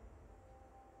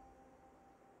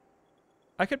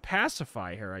 I could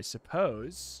pacify her, I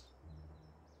suppose.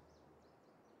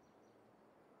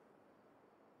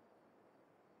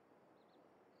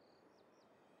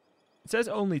 It says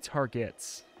only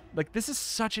targets. Like, this is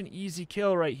such an easy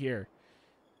kill right here.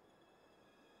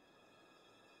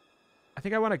 I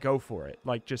think I want to go for it.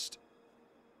 Like, just...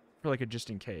 For, like, a just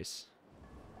in case.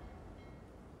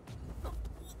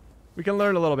 We can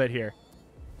learn a little bit here.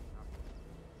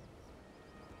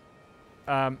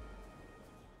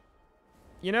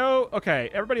 You know... Okay,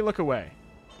 everybody look away.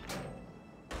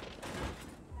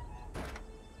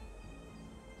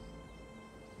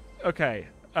 Okay,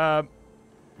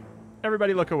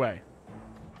 everybody look away.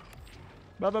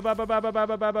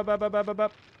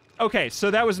 Okay, so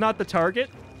that was not the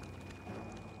target.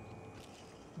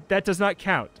 That does not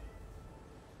count.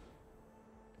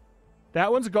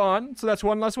 That one's gone, so that's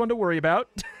one less one to worry about.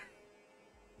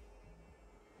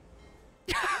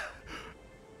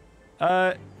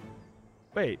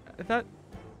 Wait, I thought...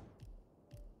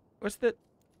 What's the...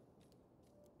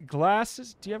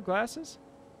 Glasses? Do you have glasses?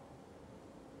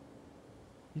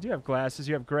 You do have glasses.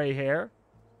 You have gray hair.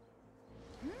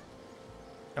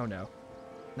 Oh, no.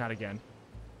 Not again.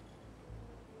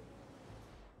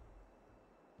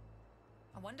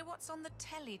 I wonder what's on the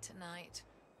telly tonight.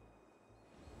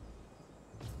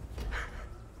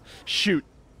 Shoot.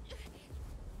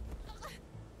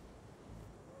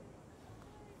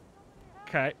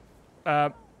 Okay.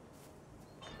 That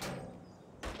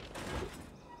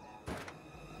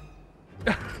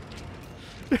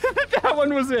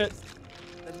one was it.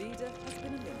 The leader has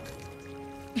been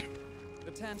eliminated.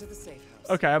 Return to the safe house.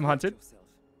 Okay, I'm hunted.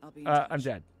 I'm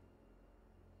dead.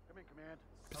 Come in, Command.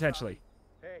 Potentially.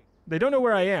 Hey. They don't know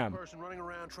where I am. Person running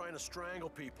around trying to strangle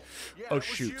people. Yeah, Oh, that was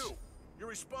shoot. you. You're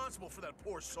responsible for that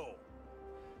poor soul.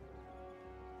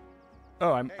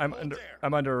 Oh, I'm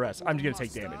under arrest. I'm gonna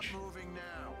take damage.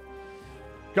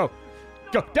 Go.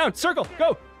 Go. Down. Circle.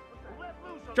 Go.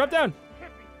 Drop down.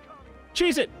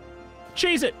 Cheese it.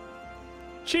 Cheese it.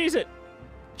 Cheese it.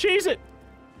 Cheese it.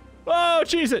 Oh,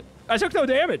 cheese it. I took no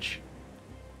damage.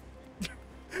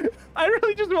 I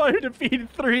really just wanted to feed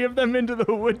 3 of them into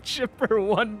the wood chipper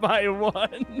one by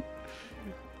one.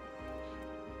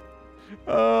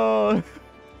 Oh,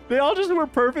 they all just were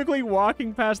perfectly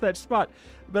walking past that spot.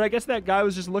 But I guess that guy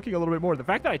was just looking a little bit more. The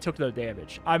fact that I took no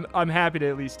damage, I'm happy to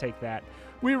at least take that.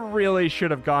 We really should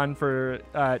have gone for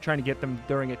trying to get them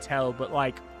during a tell, but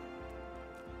like,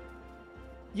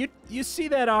 you see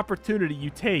that opportunity, you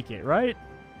take it, right?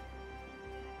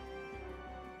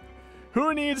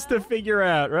 Who needs to figure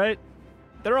out, right?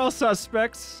 They're all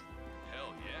suspects.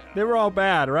 Hell yeah. They were all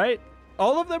bad, right?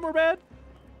 All of them were bad?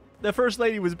 The first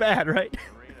lady was bad, right?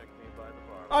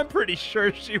 I'm pretty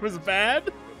sure she was bad.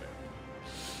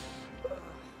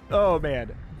 Oh,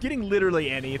 man. Getting literally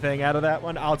anything out of that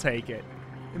one, I'll take it.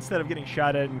 Instead of getting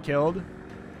shot at and killed.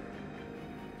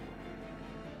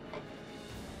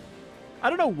 I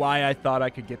don't know why I thought I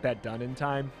could get that done in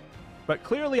time. But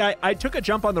clearly I took a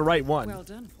jump on the right one. Well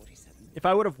done, 47. If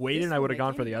I would have waited and I would have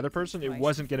gone for the other person, it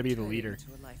wasn't going to be the leader. To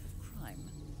a life of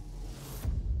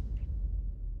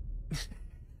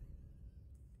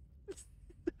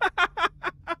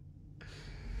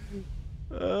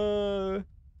crime.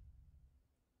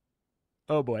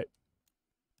 Oh boy.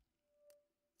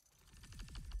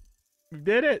 We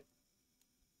did it.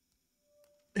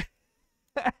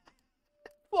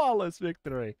 Flawless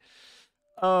victory.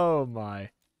 Oh, my.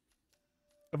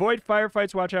 Avoid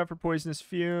firefights. Watch out for poisonous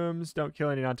fumes. Don't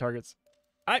kill any non-targets.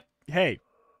 Hey.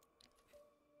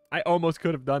 I almost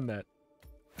could have done that.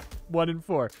 1 in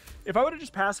 4. If I would have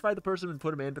just pacified the person and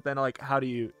put them in, but then, like, how do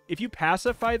you... If you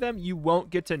pacify them, you won't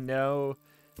get to know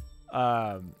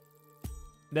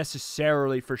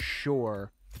necessarily for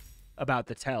sure about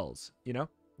the tells, you know?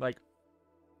 Like,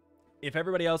 if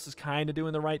everybody else is kind of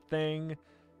doing the right thing,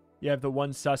 you have the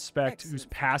one suspect who's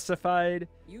pacified.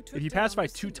 If you pacify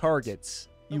 2 targets,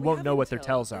 you won't know what their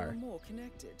tells are.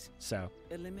 So,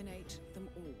 eliminate them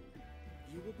all.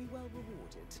 You will be well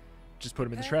rewarded. Just put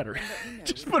them in the shredder.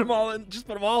 Just put them all in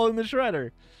the shredder.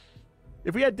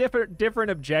 If we had different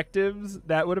objectives,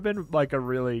 that would have been like a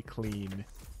really clean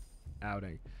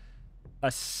outing.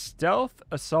 A stealth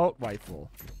assault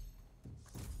rifle.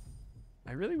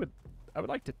 I would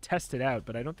like to test it out,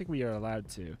 but I don't think we are allowed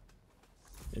to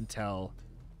until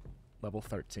level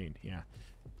 13. Yeah.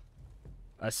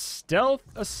 A stealth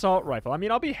assault rifle. I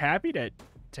mean, I'll be happy to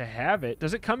have it.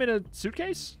 Does it come in a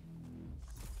suitcase?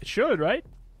 It should, right?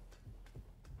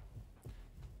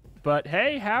 But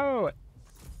hey, how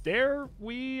dare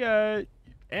we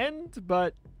end?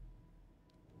 But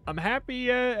I'm happy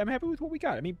with what we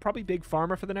got. I mean, probably big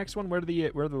pharma for the next one. Where are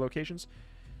the locations?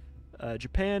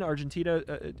 Japan, Argentina,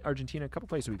 a couple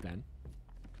places we've been.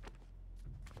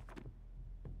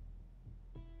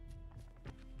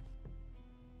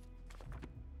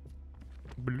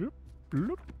 Bloop,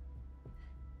 bloop.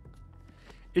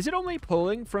 Is it only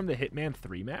pulling from the Hitman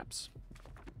 3 maps?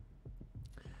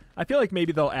 I feel like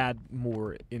maybe they'll add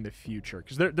more in the future,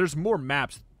 because there's more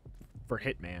maps for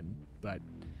Hitman, but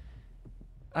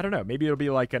I don't know. Maybe it'll be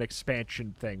like an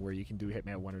expansion thing where you can do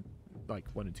Hitman 1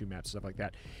 and 2 maps, stuff like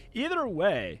that. Either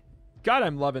way, God,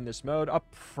 I'm loving this mode. I'll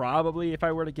probably, if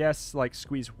I were to guess, like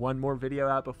squeeze one more video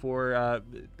out before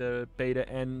the beta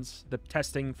ends, the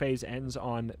testing phase ends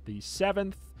on the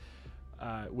 7th,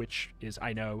 which is,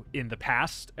 I know, in the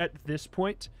past at this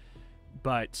point.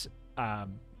 But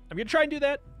I'm going to try and do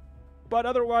that. But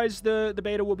otherwise, the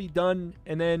beta will be done,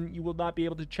 and then you will not be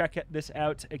able to check this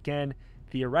out again,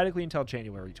 theoretically, until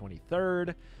January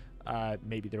 23rd.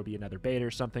 Maybe there'll be another beta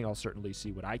or something. I'll certainly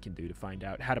see what I can do to find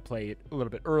out how to play it a little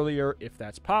bit earlier, if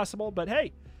that's possible. But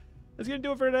hey, that's going to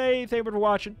do it for today. Thank you for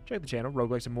watching. Check the channel,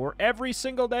 Roguelikes and more, every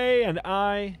single day, and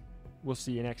I will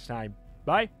see you next time.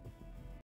 Bye.